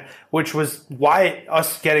demand, which was why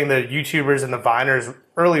us getting the YouTubers and the Viners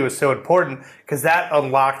early was so important, because that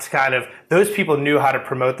unlocked kind of, those people knew how to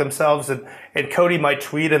promote themselves, and Cody might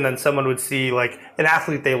tweet and then someone would see like an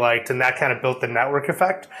athlete they liked, and that kind of built the network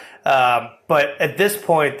effect. But at this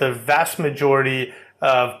point, the vast majority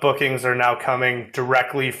of bookings are now coming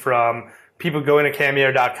directly from people going to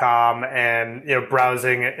cameo.com and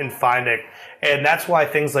browsing and finding. And that's why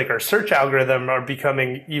things like our search algorithm are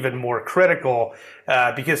becoming even more critical,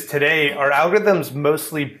 because today our algorithm's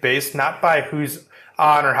mostly based not by who's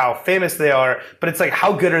on or how famous they are, but it's like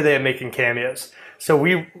how good are they at making cameos.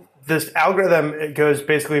 So this algorithm, it goes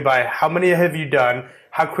basically by how many have you done,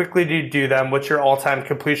 how quickly do you do them, what's your all-time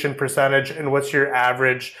completion percentage, and what's the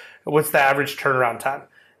average turnaround time,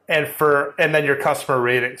 and then your customer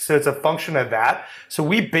rating. So it's a function of that. So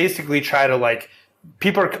we basically try to like,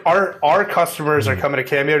 our customers are coming to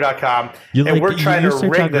cameo.com, and we're trying to search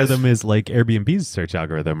rig algorithm this. is like Airbnb's search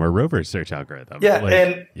algorithm or Rover's search algorithm. Yeah,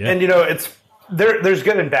 and it's there's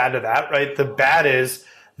good and bad to that, right? The bad is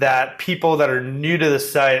that people that are new to the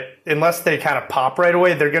site, unless they kind of pop right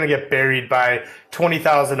away, they're going to get buried by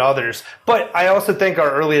 20,000 others. But I also think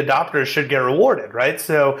our early adopters should get rewarded, right?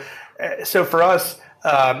 So for us,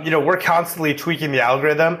 we're constantly tweaking the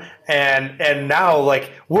algorithm, and now like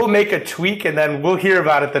we'll make a tweak and then we'll hear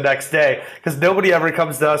about it the next day, because nobody ever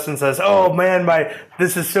comes to us and says, "Oh man,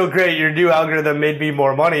 this is so great. Your new algorithm made me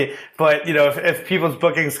more money." But if people's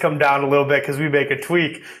bookings come down a little bit because we make a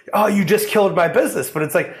tweak, "Oh, you just killed my business." But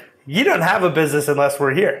it's like, you don't have a business unless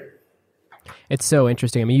we're here. It's so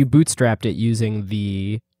interesting. I mean, you bootstrapped it using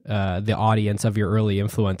the audience of your early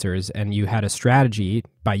influencers, and you had a strategy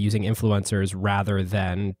by using influencers rather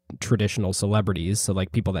than traditional celebrities, so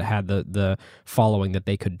like people that had the following that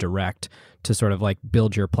they could direct to sort of like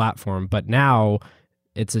build your platform. But now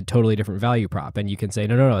it's a totally different value prop, and you can say,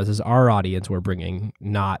 no, this is our audience we're bringing,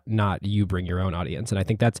 not you bring your own audience. And I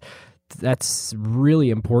think that's really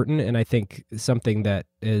important, and I think something that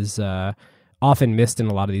is often missed in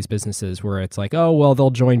a lot of these businesses, where it's like, oh, well,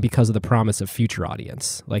 they'll join because of the promise of future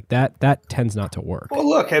audience. Like that tends not to work. Well,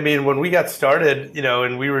 look, I mean, when we got started,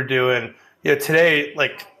 and we were doing, today,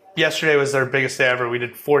 like yesterday was our biggest day ever. We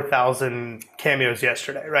did 4,000 cameos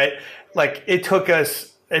yesterday, right? Like it took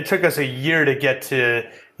us a year to get to,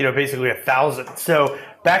 basically 1,000. So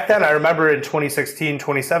back then, I remember in 2016,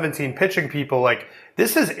 2017, pitching people like,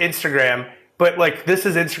 this is Instagram, but like this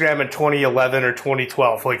is Instagram in 2011 or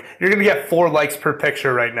 2012. Like you're going to get 4 likes per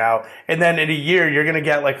picture right now. And then in a year, you're going to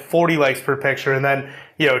get like 40 likes per picture. And then,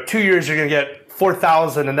 2 years, you're going to get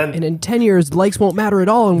 4,000. And in 10 years, likes won't matter at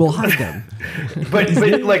all and we'll hide them.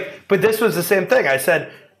 but this was the same thing. I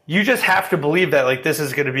said, you just have to believe that like this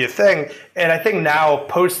is going to be a thing. And I think now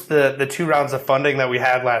post the 2 rounds of funding that we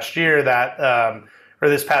had last year or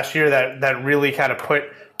this past year that really kind of put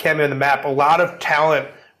Cameo on the map, a lot of talent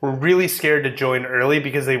were really scared to join early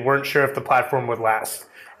because they weren't sure if the platform would last.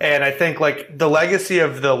 And I think like the legacy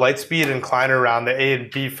of the Lightspeed and Kleiner round, the A and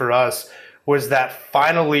B for us, was that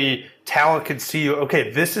finally talent could see, okay,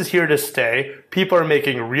 this is here to stay. People are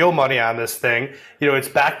making real money on this thing. It's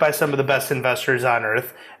backed by some of the best investors on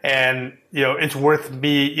earth. And, it's worth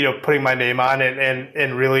me, putting my name on it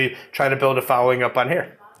and really trying to build a following up on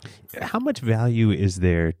here. How much value is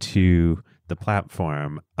there to the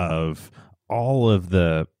platform of all of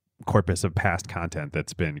the corpus of past content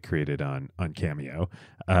that's been created on Cameo?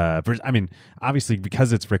 Obviously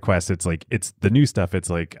because it's requests, it's like, it's the new stuff. It's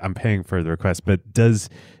like, I'm paying for the request, but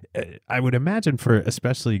I would imagine for,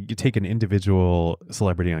 especially you take an individual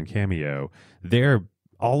celebrity on Cameo,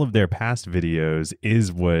 all of their past videos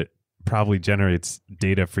is what probably generates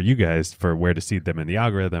data for you guys for where to seed them in the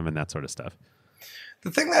algorithm and that sort of stuff.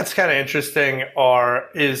 The thing that's kind of interesting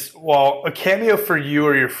is while a cameo for you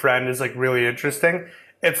or your friend is like really interesting,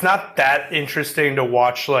 it's not that interesting to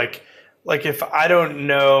watch. Like if I don't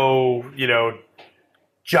know,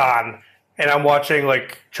 John, and I'm watching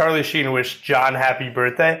like Charlie Sheen wish John happy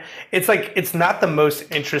birthday, it's like it's not the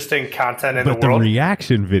most interesting content in the world. But the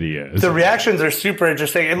reaction videos, the reactions are super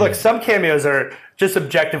interesting. And look, some cameos are just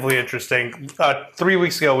objectively interesting. 3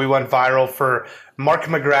 weeks ago, we went viral for Mark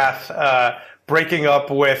McGrath breaking up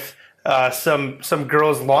with some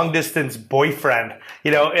girl's long distance boyfriend,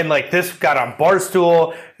 and like this got on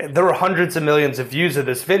Barstool. There were hundreds of millions of views of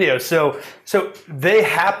this video. So they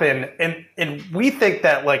happen, and we think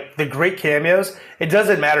that like the great cameos, it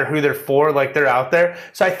doesn't matter who they're for, like they're out there.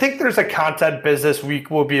 So I think there's a content business we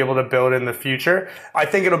will be able to build in the future. I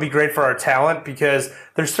think it'll be great for our talent because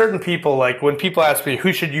there's certain people, like when people ask me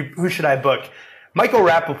who should I book, Michael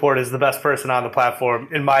Rappaport is the best person on the platform,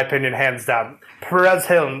 in my opinion, hands down. Perez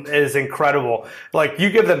Hilton is incredible. Like, you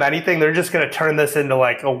give them anything, they're just going to turn this into,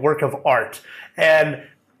 like, a work of art. And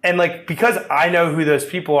like, because I know who those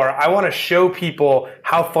people are, I want to show people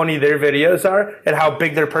how funny their videos are and how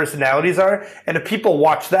big their personalities are. And if people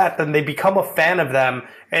watch that, then they become a fan of them.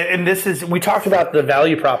 And this is, we talked about the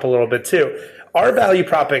value prop a little bit, too. Our value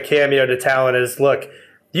prop at Cameo to talent is, look,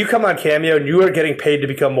 you come on Cameo and you are getting paid to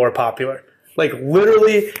become more popular. Like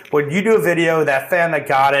literally, when you do a video, that fan that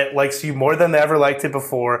got it likes you more than they ever liked it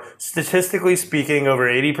before. Statistically speaking, over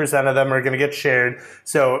 80% of them are going to get shared.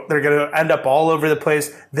 So they're going to end up all over the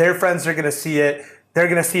place. Their friends are going to see it. They're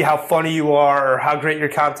going to see how funny you are or how great your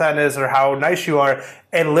content is or how nice you are.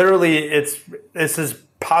 And literally, it's this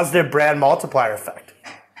positive brand multiplier effect.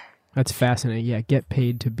 That's fascinating. Yeah, get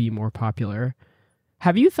paid to be more popular.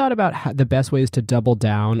 Have you thought about the best ways to double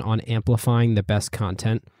down on amplifying the best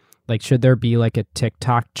content? Like, should there be like a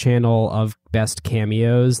TikTok channel of best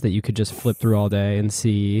cameos that you could just flip through all day and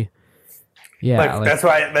see? Yeah, that's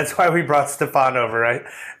why we brought Stefan over, right?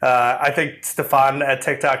 I think Stefan at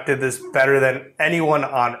TikTok did this better than anyone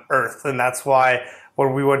on earth, and that's why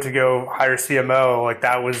when we went to go hire CMO, like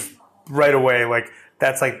that was right away. Like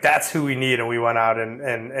that's who we need, and we went out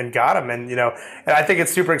and got him, and I think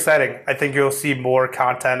it's super exciting. I think you'll see more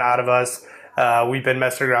content out of us. We've been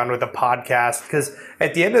messing around with a podcast because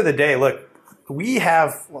at the end of the day, look, we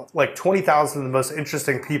have like 20,000 of the most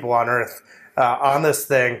interesting people on earth on this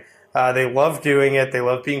thing. They love doing it. They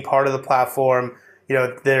love being part of the platform.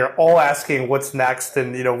 They're all asking what's next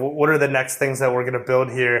and, what are the next things that we're going to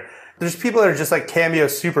build here. There's people that are just like Cameo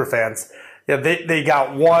super fans. They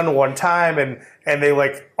got one time and they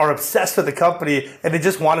like are obsessed with the company and they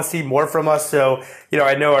just want to see more from us. So,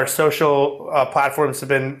 I know our social platforms have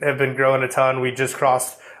been growing a ton. We just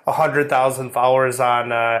crossed 100,000 followers on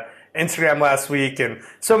Instagram last week, and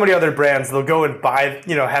so many other brands, they'll go and buy,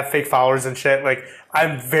 have fake followers and shit. Like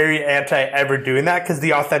I'm very anti ever doing that because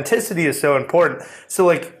the authenticity is so important. So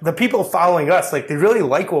like the people following us, like they really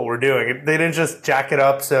like what we're doing. They didn't just jack it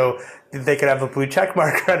up so they could have a blue check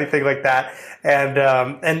mark or anything like that.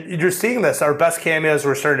 And you're seeing this. Our best cameos,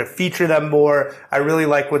 we're starting to feature them more. I really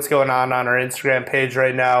like what's going on our Instagram page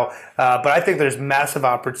right now. But I think there's massive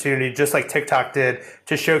opportunity, just like TikTok did,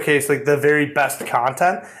 to showcase like the very best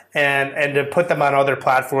content and to put them on other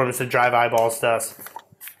platforms to drive eyeballs to us.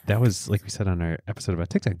 That was, like we said on our episode about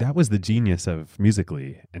TikTok, that was the genius of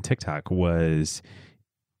Musical.ly, and TikTok was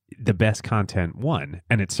the best content won,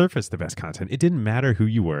 and it surfaced the best content. It didn't matter who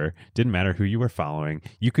you were, didn't matter who you were following.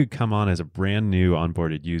 You could come on as a brand new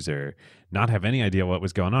onboarded user, not have any idea what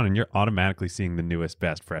was going on, and you're automatically seeing the newest,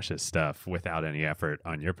 best, freshest stuff without any effort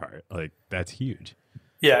on your part. Like, that's huge.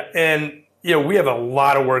 Yeah, and we have a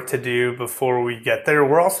lot of work to do before we get there.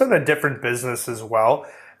 We're also in a different business as well.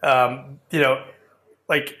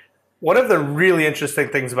 Like one of the really interesting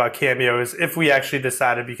things about Cameo is if we actually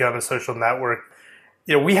decide to become a social network,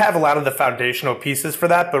 we have a lot of the foundational pieces for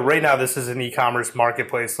that, but right now this is an e-commerce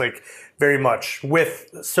marketplace, like very much with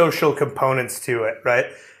social components to it, right?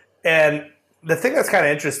 And the thing that's kind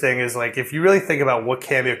of interesting is like, if you really think about what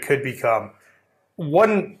Cameo could become,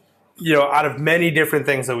 one, out of many different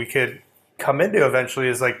things that we could come into eventually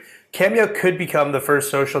is like Cameo could become the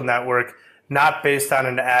first social network not based on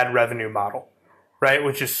an ad revenue model, right?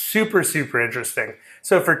 Which is super, super interesting.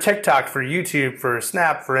 So for TikTok, for YouTube, for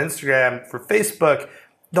Snap, for Instagram, for Facebook,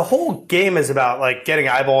 the whole game is about like getting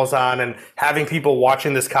eyeballs on and having people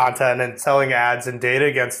watching this content and selling ads and data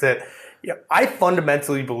against it. I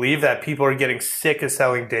fundamentally believe that people are getting sick of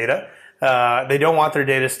selling data. They don't want their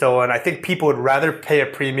data stolen. I think people would rather pay a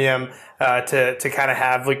premium to kind of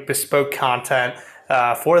have like bespoke content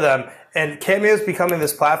for them. And Cameo is becoming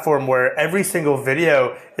this platform where every single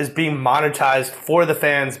video is being monetized for the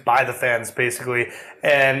fans, by the fans, basically.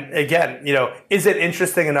 And again, is it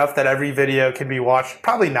interesting enough that every video can be watched?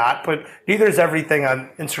 Probably not, but neither is everything on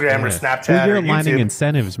Instagram or Snapchat well, you're or aligning YouTube.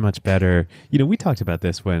 Incentives much better. We talked about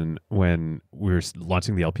this when we were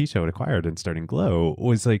launching the LP show at Acquired and starting Glow,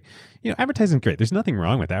 was like, advertising is great. There's nothing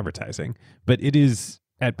wrong with advertising, but it is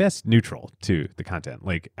at best neutral to the content.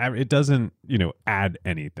 Like it doesn't, add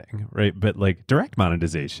anything, right? But like direct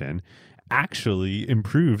monetization actually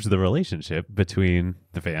improves the relationship between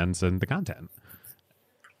the fans and the content.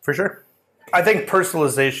 For sure. I think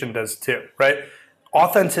personalization does too, right?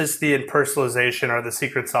 Authenticity and personalization are the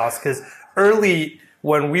secret sauce because early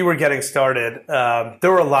when we were getting started,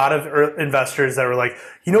 there were a lot of investors that were like,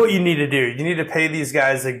 you know what you need to do? You need to pay these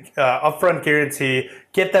guys a upfront guarantee,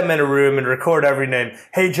 get them in a room and record every name.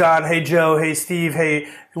 Hey, John. Hey, Joe. Hey, Steve. Hey,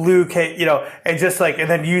 Luke. Hey, and just like, and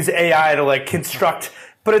then use AI to like construct.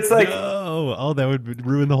 But it's like, oh, that would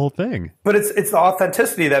ruin the whole thing. But it's the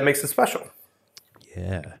authenticity that makes it special.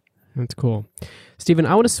 Yeah. That's cool. Steven,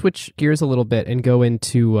 I want to switch gears a little bit and go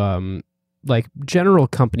into like general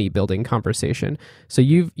company building conversation. So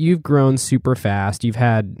you've grown super fast. You've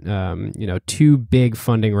had 2 big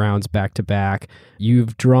funding rounds back to back.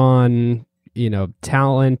 You've drawn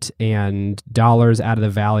talent and dollars out of the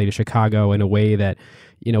Valley to Chicago in a way that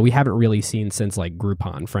we haven't really seen since like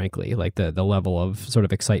Groupon, frankly, like the level of sort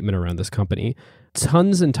of excitement around this company.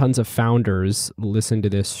 Tons and tons of founders listen to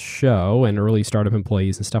this show and early startup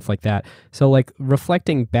employees and stuff like that. So like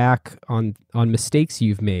reflecting back on mistakes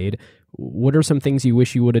you've made, what are some things you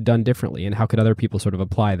wish you would have done differently, and how could other people sort of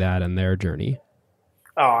apply that in their journey?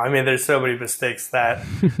 Oh, I mean, there's so many mistakes that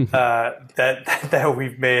that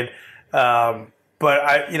we've made. But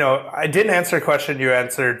I didn't answer a question you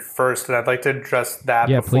answered first, and I'd like to address that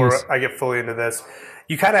before please. I get fully into this.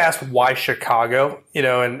 You kind of asked why Chicago,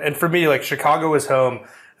 and for me, like Chicago was home.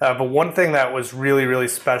 But one thing that was really, really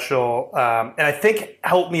special, and I think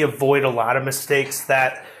helped me avoid a lot of mistakes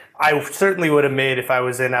that I certainly would have made if I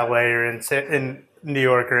was in LA or in New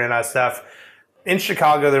York or in SF. In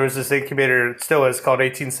Chicago, there was this incubator, it still is, called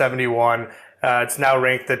 1871. It's now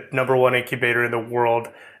ranked the #1 incubator in the world.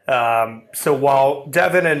 So while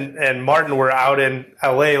Devin and Martin were out in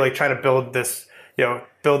LA, like trying to build this,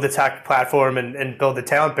 build the tech platform and build the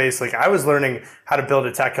talent base, like I was learning how to build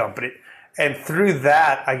a tech company. And through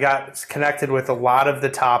that, I got connected with a lot of the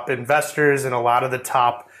top investors and a lot of the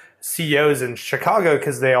top CEOs in Chicago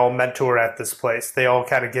because they all mentor at this place. They all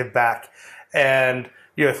kind of give back. And,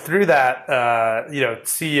 through that,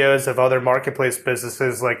 CEOs of other marketplace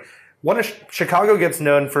businesses, like Chicago gets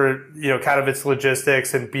known for, kind of its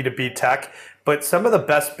logistics and B2B tech, But some of the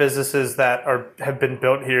best businesses that have been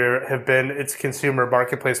built here have been its consumer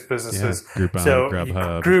marketplace businesses. Yeah, Groupon, so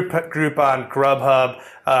Grubhub. Groupon, Grubhub,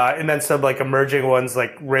 and then some like emerging ones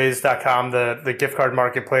like Raise.com, the gift card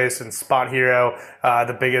marketplace, and Spot Hero,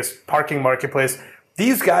 the biggest parking marketplace.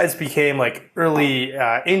 These guys became like early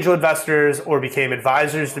angel investors or became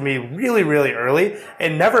advisors to me really, really early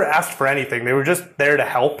and never asked for anything. They were just there to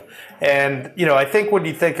help. And, I think when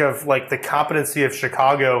you think of like the competency of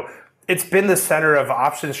Chicago, it's been the center of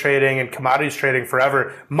options trading and commodities trading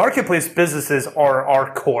forever. Marketplace businesses are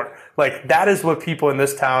our core. Like that is what people in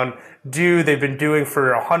this town do. They've been doing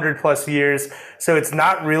for 100+ years. So it's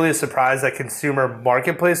not really a surprise that consumer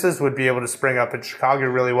marketplaces would be able to spring up in Chicago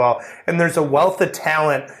really well. And there's a wealth of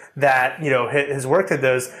talent that, has worked at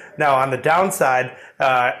those. Now on the downside,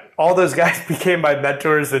 all those guys became my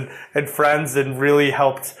mentors and friends and really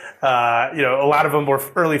helped, a lot of them were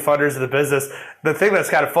early funders of the business. The thing that's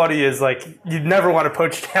kind of funny is like, you never want to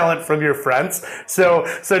poach talent from your friends. So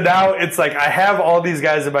now it's like, I have all these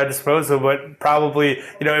guys at my disposal, but probably,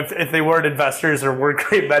 if they weren't investors or weren't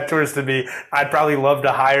great mentors to me, I'd probably love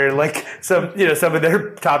to hire like some of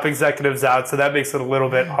their top executives out. So that makes it a little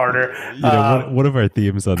bit harder. One of our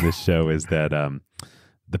themes on this show is that,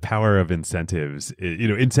 the power of incentives,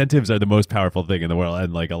 incentives are the most powerful thing in the world,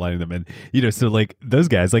 and like aligning them. And, so like those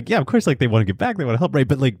guys, like, yeah, of course, like they want to give back, they want to help, right?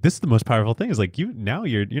 But like, this is the most powerful thing is like, you're not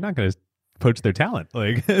going to poach their talent.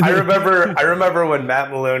 Like, I remember when Matt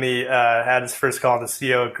Maloney, had his first call to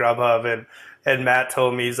CEO of Grubhub, and Matt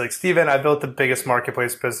told me, he's like, Steven, I built the biggest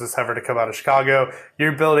marketplace business ever to come out of Chicago.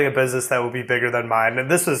 You're building a business that will be bigger than mine. And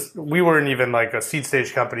we weren't even like a seed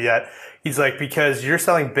stage company yet. He's like, because you're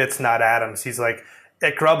selling bits, not atoms. He's like,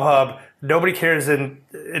 at Grubhub, nobody cares in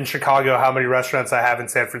Chicago how many restaurants I have in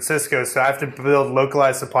San Francisco, so I have to build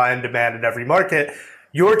localized supply and demand in every market.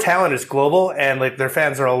 Your talent is global, and like their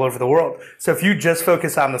fans are all over the world. So if you just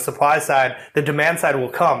focus on the supply side, the demand side will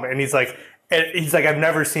come. And he's like, I've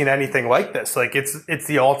never seen anything like this. Like it's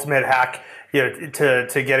the ultimate hack,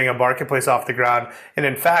 to getting a marketplace off the ground. And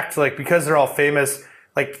in fact, like because they're all famous.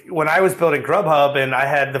 Like when I was building Grubhub and I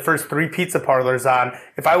had the first 3 pizza parlors on,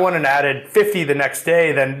 if I went and added 50 the next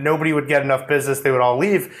day, then nobody would get enough business. They would all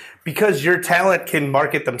leave because your talent can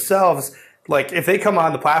market themselves. Like if they come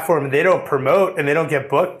on the platform and they don't promote and they don't get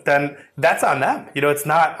booked, then that's on them. It's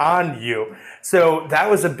not on you. So that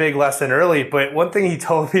was a big lesson early. But one thing he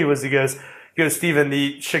told me was, he goes, Steven,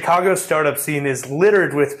 the Chicago startup scene is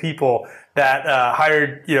littered with people that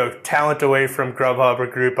hired talent away from Grubhub or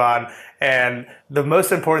Groupon. And the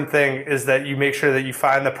most important thing is that you make sure that you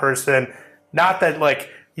find the person, not that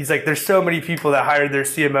like, he's like, there's so many people that hired their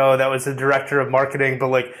CMO that was the director of marketing, but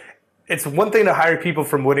like, it's one thing to hire people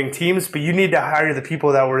from winning teams, but you need to hire the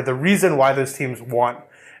people that were the reason why those teams won.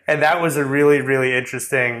 And that was a really, really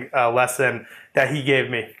interesting lesson that he gave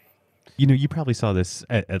me. You probably saw this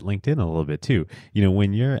at LinkedIn a little bit too.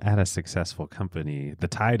 When you're at a successful company, the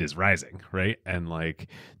tide is rising, right? And like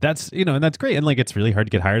that's and that's great. And like it's really hard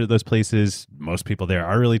to get hired at those places. Most people there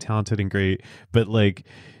are really talented and great, but like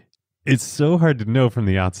it's so hard to know from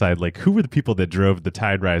the outside, like who were the people that drove the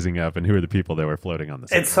tide rising up, and who are the people that were floating on the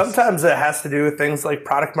surface. And sometimes it has to do with things like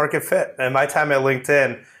product market fit. And my time at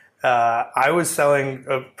LinkedIn, I was selling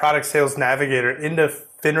a product sales navigator into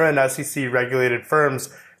FINRA and SEC regulated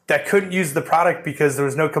firms that couldn't use the product because there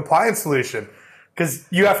was no compliance solution. Because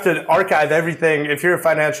you have to archive everything. If you're a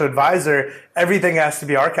financial advisor, everything has to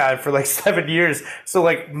be archived for like 7 years. So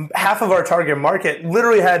like half of our target market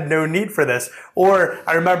literally had no need for this. Or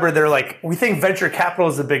I remember they're like, we think venture capital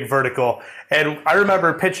is a big vertical. And I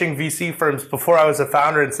remember pitching VC firms before I was a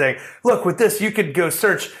founder and saying, look, with this, you could go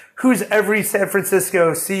search who's every San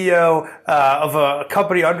Francisco CEO of a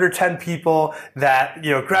company under 10 people that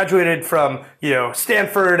graduated from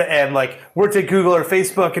Stanford and like worked at Google or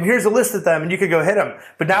Facebook, and here's a list of them, and you could go hit them.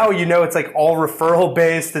 But now it's like all referral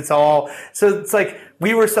based. So it's like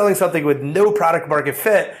we were selling something with no product market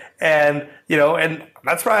fit, and and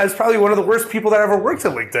that's probably one of the worst people that ever worked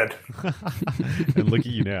at LinkedIn. And look at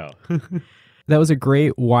you now. That was a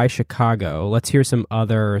great why Chicago. Let's hear some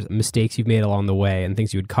other mistakes you've made along the way and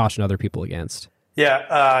things you would caution other people against.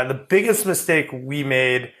 Yeah, the biggest mistake we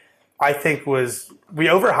made, I think, was we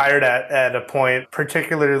overhired at a point,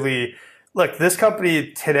 particularly, look, this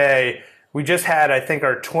company today, we just had, I think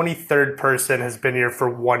our 23rd person has been here for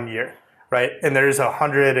 1 year, right? And there's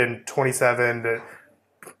 127 to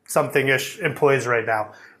something-ish employees right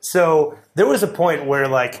now. So there was a point where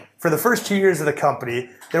like for the first 2 years of the company,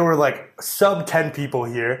 there were like sub 10 people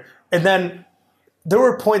here. And then there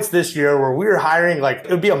were points this year where we were hiring, like it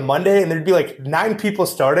would be a Monday and there'd be like 9 people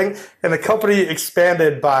starting, and the company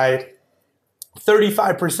expanded by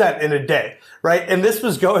 35% in a day, right? And this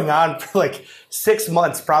was going on for like 6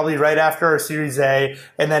 months, probably right after our Series A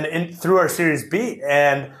and then through our Series B.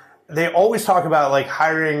 And they always talk about like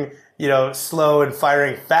hiring, slow and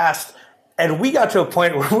firing fast. And we got to a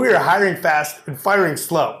point where we were hiring fast and firing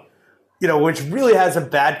slow, which really has a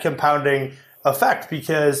bad compounding effect,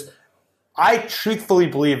 because I truthfully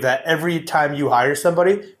believe that every time you hire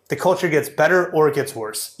somebody, the culture gets better or it gets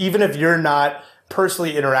worse. Even if you're not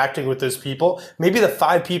personally interacting with those people, maybe the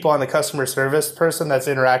 5 people on the customer service person that's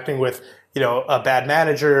interacting with, a bad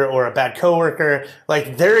manager or a bad coworker,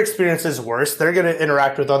 like their experience is worse. They're going to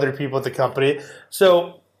interact with other people at the company.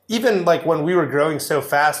 So even like when we were growing so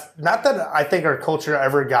fast, not that I think our culture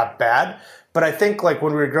ever got bad, but I think like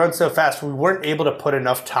when we were growing so fast, we weren't able to put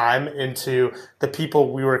enough time into the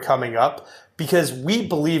people we were coming up, because we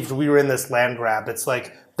believed we were in this land grab. It's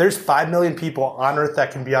like there's 5 million people on earth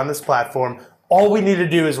that can be on this platform. All we need to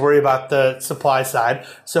do is worry about the supply side.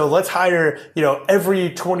 So let's hire, every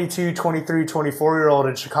 22, 23, 24-year-old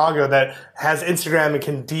in Chicago that has Instagram and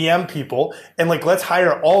can DM people. And like, let's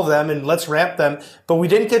hire all of them and let's ramp them. But we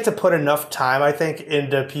didn't get to put enough time, I think,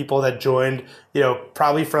 into people that joined,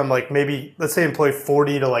 probably from like maybe, let's say employee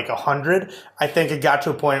 40 to like 100. I think it got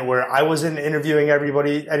to a point where I wasn't interviewing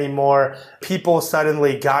everybody anymore. People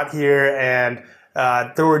suddenly got here and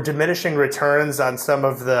there were diminishing returns on some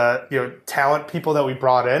of the talent people that we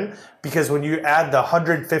brought in, because when you add the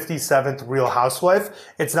 157th Real Housewife,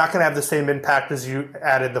 it's not going to have the same impact as you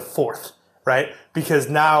added the 4th, right? Because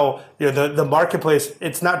now the marketplace,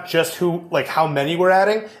 it's not just how many we're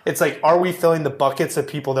adding. It's like, are we filling the buckets of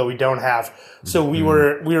people that we don't have? So we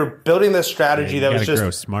were building this strategy that was just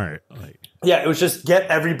grow smart. It was just get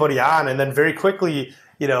everybody on, and then very quickly,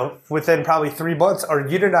 within probably 3 months, our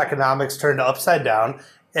unit economics turned upside down.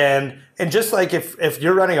 And just like if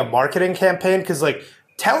you're running a marketing campaign, because like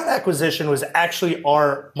talent acquisition was actually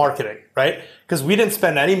our marketing, right? Because we didn't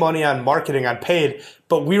spend any money on marketing on paid,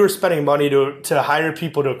 but we were spending money to hire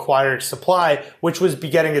people to acquire supply, which was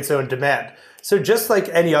begetting its own demand. So just like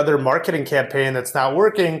any other marketing campaign that's not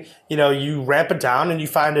working, you ramp it down and you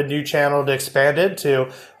find a new channel to expand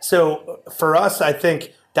into. So for us, I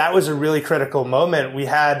think that was a really critical moment. We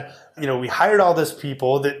had, we hired all these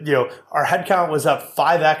people that, our headcount was up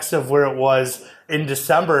 5x of where it was in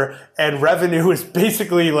December, and revenue was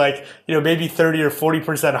basically like, maybe 30 or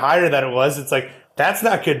 40% higher than it was. It's like, that's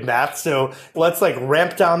not good math. So let's like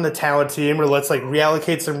ramp down the talent team, or let's like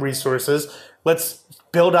reallocate some resources. Let's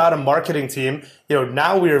build out a marketing team.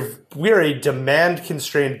 Now we're a demand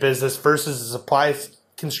constrained business versus a supply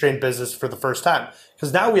constrained business for the first time.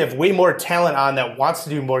 Because now we have way more talent on that wants to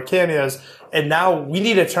do more cameos. And now we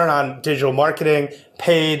need to turn on digital marketing,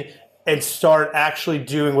 paid, and start actually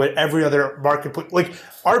doing what every other marketplace, like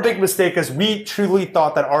our big mistake is we truly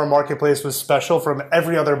thought that our marketplace was special from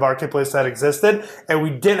every other marketplace that existed. And we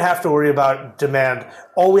didn't have to worry about demand.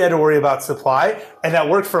 All we had to worry about supply. And that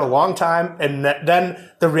worked for a long time. And then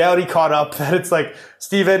the reality caught up that it's like,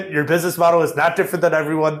 Steven, your business model is not different than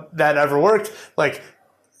everyone that ever worked. Like,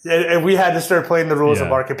 and we had to start playing the rules of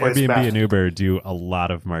marketplace. Airbnb and Uber do a lot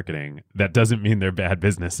of marketing. That doesn't mean they're bad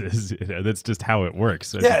businesses. That's just how it works.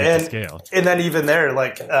 So and scale. And then even there,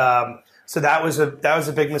 like, so that was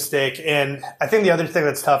a big mistake. And I think the other thing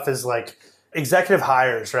that's tough is like executive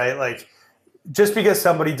hires, right? Like, just because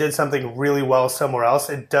somebody did something really well somewhere else,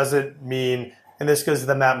 it doesn't mean. And this goes to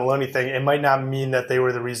the Matt Maloney thing. It might not mean that they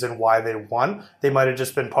were the reason why they won. They might have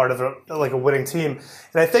just been part of a winning team.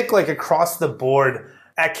 And I think like across the board,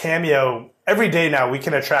 at Cameo, every day now we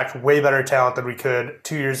can attract way better talent than we could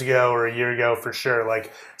 2 years ago or a year ago for sure.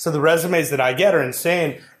 Like, so the resumes that I get are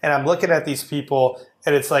insane, and I'm looking at these people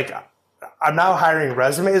and it's like I'm now hiring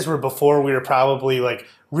resumes where before we were probably like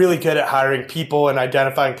really good at hiring people and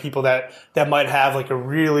identifying people that might have like a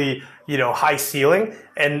really high ceiling,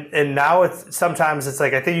 and now sometimes it's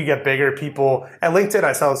like I think you get bigger people at LinkedIn.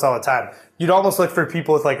 I saw this all the time. You'd almost look for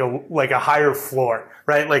people with like a higher floor,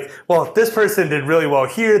 right? Like, well, if this person did really well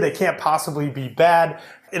here, they can't possibly be bad.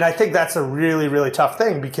 And I think that's a really, really tough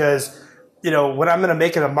thing, because when I'm going to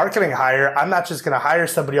make it a marketing hire, I'm not just going to hire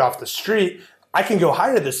somebody off the street. I can go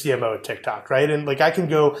hire the CMO at TikTok, right? And like I can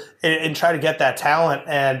go and try to get that talent,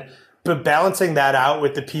 but balancing that out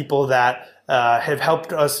with the people that have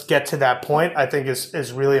helped us get to that point, I think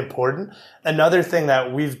is really important. Another thing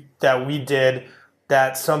that we did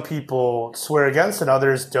that some people swear against and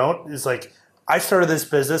others don't is like, I started this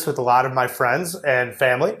business with a lot of my friends and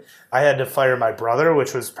family. I had to fire my brother,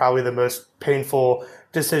 which was probably the most painful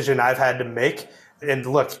decision I've had to make. And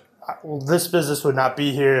look, well, this business would not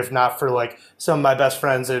be here if not for like some of my best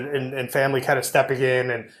friends and family kind of stepping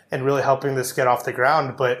in and really helping this get off the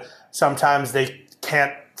ground. But sometimes they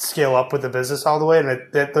can't scale up with the business all the way.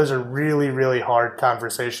 And those are really, really hard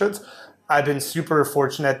conversations. I've been super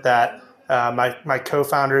fortunate that my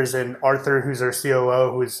co-founders and Arthur, who's our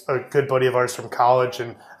COO, who's a good buddy of ours from college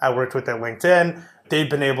and I worked with at LinkedIn, they've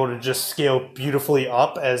been able to just scale beautifully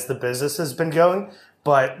up as the business has been going.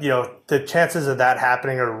 But, the chances of that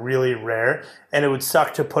happening are really rare. And it would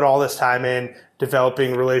suck to put all this time in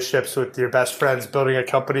developing relationships with your best friends, building a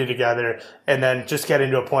company together, and then just getting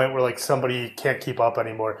to a point where like somebody can't keep up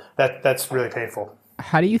anymore. That's really painful.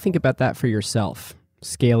 How do you think about that for yourself?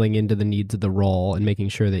 Scaling into the needs of the role and making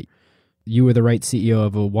sure that you were the right CEO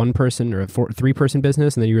of a 1-person or a 3-person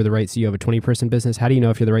business, and then you were the right CEO of a 20-person business. How do you know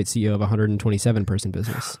if you're the right CEO of a 127-person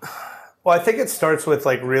business? Well, I think it starts with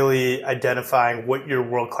like really identifying what you're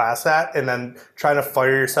world class at and then trying to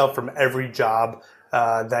fire yourself from every job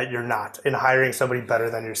that you're not and hiring somebody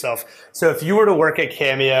better than yourself. So if you were to work at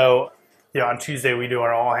Cameo, on Tuesday we do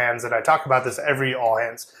our all hands and I talk about this every all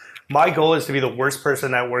hands. My goal is to be the worst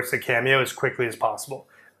person that works at Cameo as quickly as possible.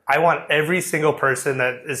 I want every single person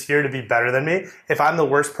that is here to be better than me. If I'm the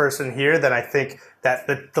worst person here, then I think that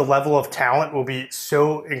the level of talent will be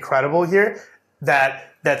so incredible here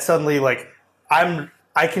that suddenly like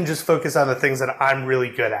I can just focus on the things that I'm really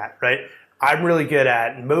good at, right? I'm really good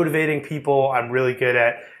at motivating people. I'm really good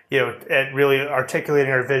at really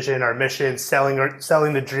articulating our vision, our mission, selling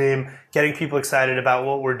the dream, getting people excited about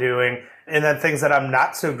what we're doing. And then things that I'm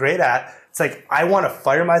not so great at, it's like I want to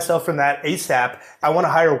fire myself from that ASAP. I want to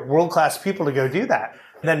hire world-class people to go do that.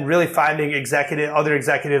 And then really finding other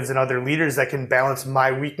executives and other leaders that can balance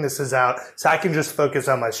my weaknesses out so I can just focus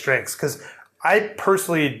on my strengths. Because I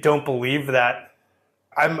personally don't believe that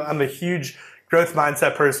I'm a huge growth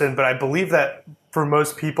mindset person, but I believe that for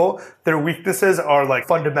most people, their weaknesses are like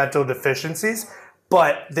fundamental deficiencies,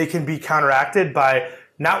 but they can be counteracted by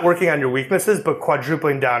not working on your weaknesses, but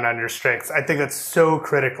quadrupling down on your strengths. I think that's so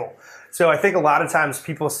critical. So I think a lot of times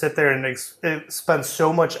people sit there and spend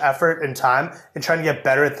so much effort and time in trying to get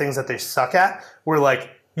better at things that they suck at, where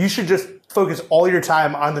like you should just focus all your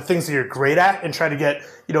time on the things that you're great at and try to get,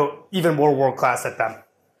 even more world-class at them.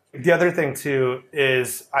 The other thing too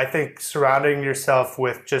is I think surrounding yourself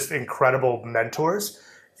with just incredible mentors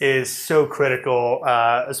is so critical,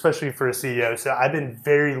 especially for a CEO. So I've been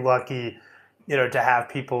very lucky, to have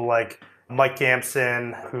people like Mike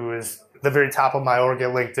Gamson, who is the very top of my org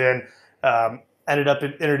at LinkedIn, ended up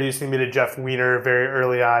introducing me to Jeff Weiner very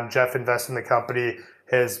early on. Jeff invested in the company,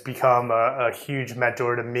 has become a huge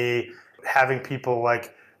mentor to me. Having people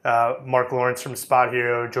like Mark Lawrence from Spot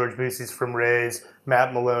Hero, George Busey's from Raise,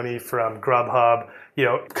 Matt Maloney from Grubhub,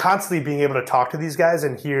 constantly being able to talk to these guys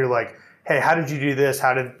and hear like, hey, how did you do this?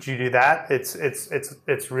 How did you do that?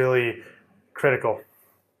 It's really critical.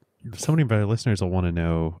 So many of our listeners will want to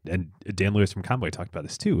know, and Dan Lewis from Convoy talked about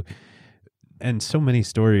this too, and so many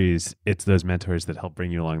stories, it's those mentors that help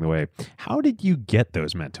bring you along the way. How did you get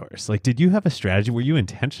those mentors? Like, did you have a strategy? Were you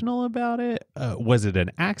intentional about it? Was it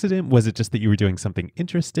an accident? Was it just that you were doing something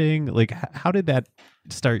interesting? Like, how did that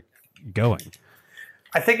start going?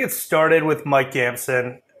 I think it started with Mike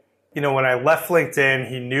Gamson. When I left LinkedIn,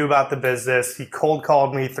 he knew about the business. He cold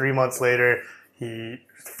called me 3 months later. He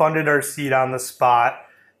funded our seed on the spot.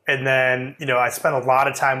 And then, I spent a lot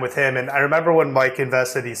of time with him. And I remember when Mike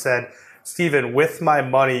invested, he said, Steven, with my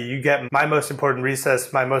money, you get my most important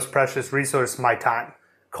resource, my most precious resource, my time.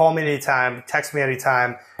 Call me anytime, text me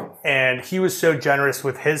anytime. And he was so generous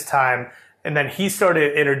with his time. And then he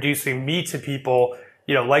started introducing me to people,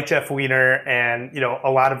 like Jeff Weiner and, a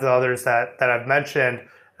lot of the others that I've mentioned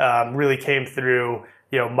really came through,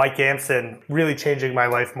 Mike Gamson really changing my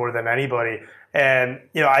life more than anybody. And,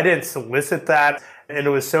 I didn't solicit that. And it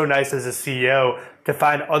was so nice as a CEO to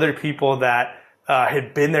find other people that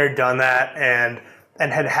had been there, done that, and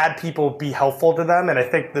had people be helpful to them. And I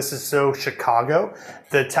think this is so Chicago.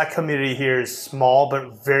 The tech community here is small,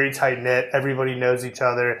 but very tight-knit. Everybody knows each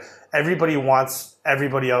other. Everybody wants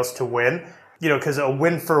everybody else to win, because a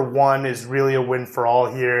win for one is really a win for all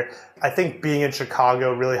here. I think being in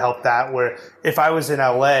Chicago really helped that, where if I was in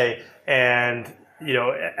LA and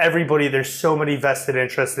everybody, there's so many vested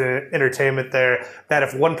interests in entertainment there that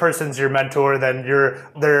if one person's your mentor, then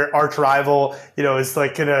their arch rival, is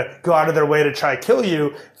like gonna go out of their way to try to kill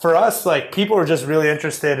you. For us, like people were just really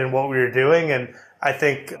interested in what we were doing, and I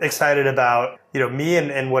think excited about me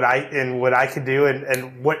and what I could do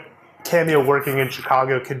and what Cameo working in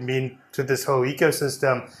Chicago could mean to this whole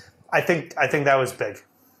ecosystem. I think that was big.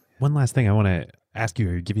 One last thing I want to ask you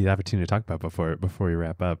or give you the opportunity to talk about before we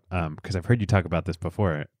wrap up, because I've heard you talk about this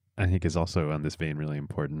before. I think is also on this vein really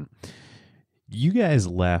important. You guys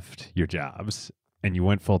left your jobs and you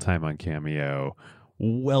went full time on Cameo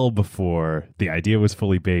well before the idea was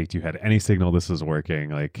fully baked. You had any signal this was working.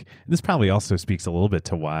 Like, this probably also speaks a little bit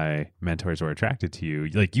to why mentors were attracted to you.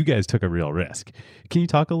 Like, you guys took a real risk. Can you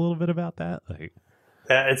talk a little bit about that? Like,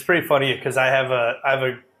 yeah, it's pretty funny because I have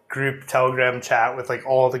a group Telegram chat with like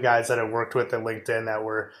all the guys that I worked with at LinkedIn that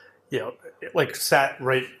were, like sat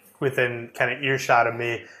right within kind of earshot of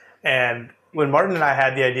me. And when Martin and I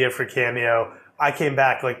had the idea for Cameo, I came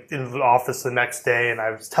back like in the office the next day and I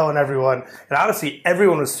was telling everyone, and honestly,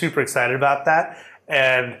 everyone was super excited about that.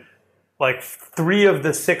 And like 3 of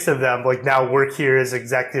the 6 of them like now work here as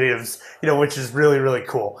executives, which is really, really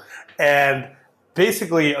cool. And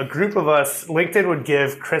basically a group of us, LinkedIn would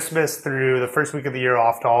give Christmas through the first week of the year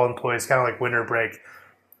off to all employees, kind of like winter break.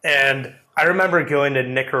 And I remember going to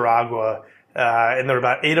Nicaragua, and there were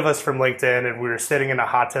about 8 of us from LinkedIn, and we were sitting in a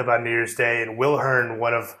hot tub on New Year's Day, and Will Hearn,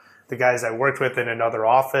 one of the guys I worked with in another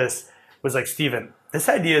office, was like, Steven, this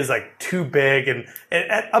idea is like too big. And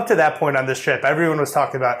up to that point on this trip, everyone was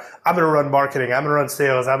talking about, I'm going to run marketing, I'm going to run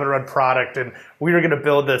sales, I'm going to run product. And we were going to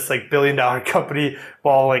build this like $1 billion company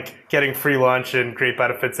while like getting free lunch and great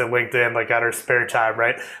benefits at LinkedIn, like at our spare time,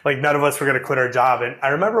 right? Like none of us were going to quit our job. And I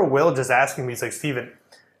remember Will just asking me, he's like, Steven,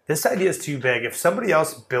 this idea is too big. If somebody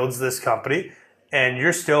else builds this company and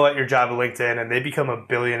you're still at your job at LinkedIn and they become a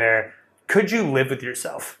billionaire, could you live with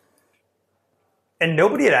yourself? And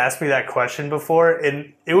nobody had asked me that question before,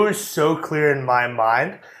 and it was so clear in my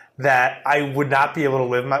mind that I would not be able to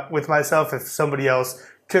live with myself if somebody else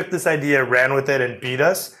took this idea, ran with it, and beat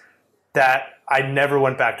us, that I never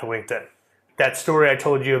went back to LinkedIn. That story I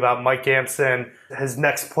told you about Mike Gampson, his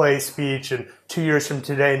next play speech, and 2 years from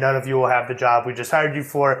today, none of you will have the job we just hired you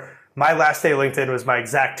for. My last day at LinkedIn was my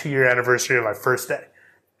exact 2-year anniversary of my first day.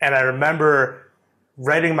 And I remember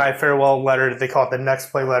writing my farewell letter, they call it the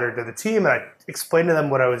next play letter, to the team, and I explained to them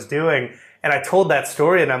what I was doing, and I told that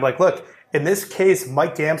story, and I'm like, look, in this case,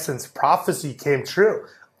 Mike Gampson's prophecy came true.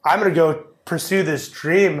 I'm going to go pursue this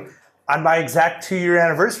dream on my exact 2-year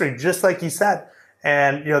anniversary, just like he said.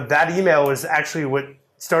 And that email was actually what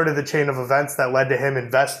started the chain of events that led to him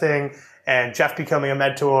investing and Jeff becoming a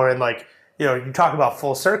mentor. And you talk about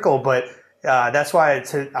full circle, but that's why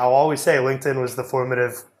I'll always say LinkedIn was the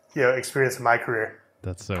formative experience of my career.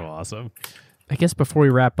 That's so awesome. I guess before we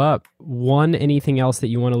wrap up, 1, anything else that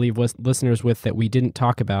you want to leave listeners with that we didn't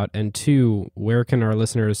talk about? And 2, where can our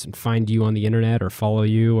listeners find you on the internet or follow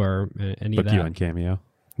you or any of that? Book you on Cameo.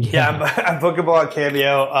 Yeah, I'm bookable on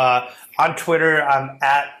Cameo. On Twitter, I'm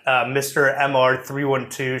at Mr.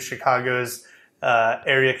 MR312, Chicago's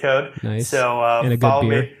area code. Nice. So and a good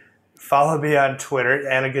beer. Follow me on Twitter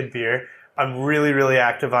and a good beer. I'm really, really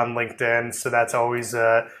active on LinkedIn, so that's always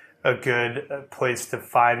a good place to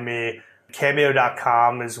find me.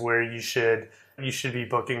 Cameo.com is where you should be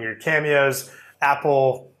booking your cameos.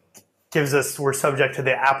 Apple we're subject to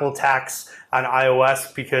the Apple tax on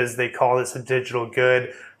iOS because they call this a digital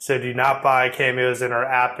good. So do not buy cameos in our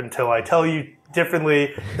app until I tell you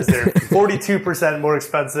differently, because they're 42% more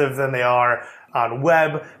expensive than they are on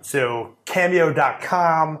web. So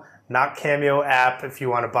Cameo.com, not Cameo app. If you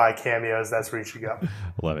want to buy cameos, that's where you should go.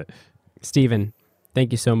 Love it. Steven,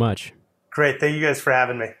 thank you so much. Great. Thank you guys for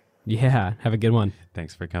having me. Yeah, have a good one.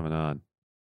 Thanks for coming on.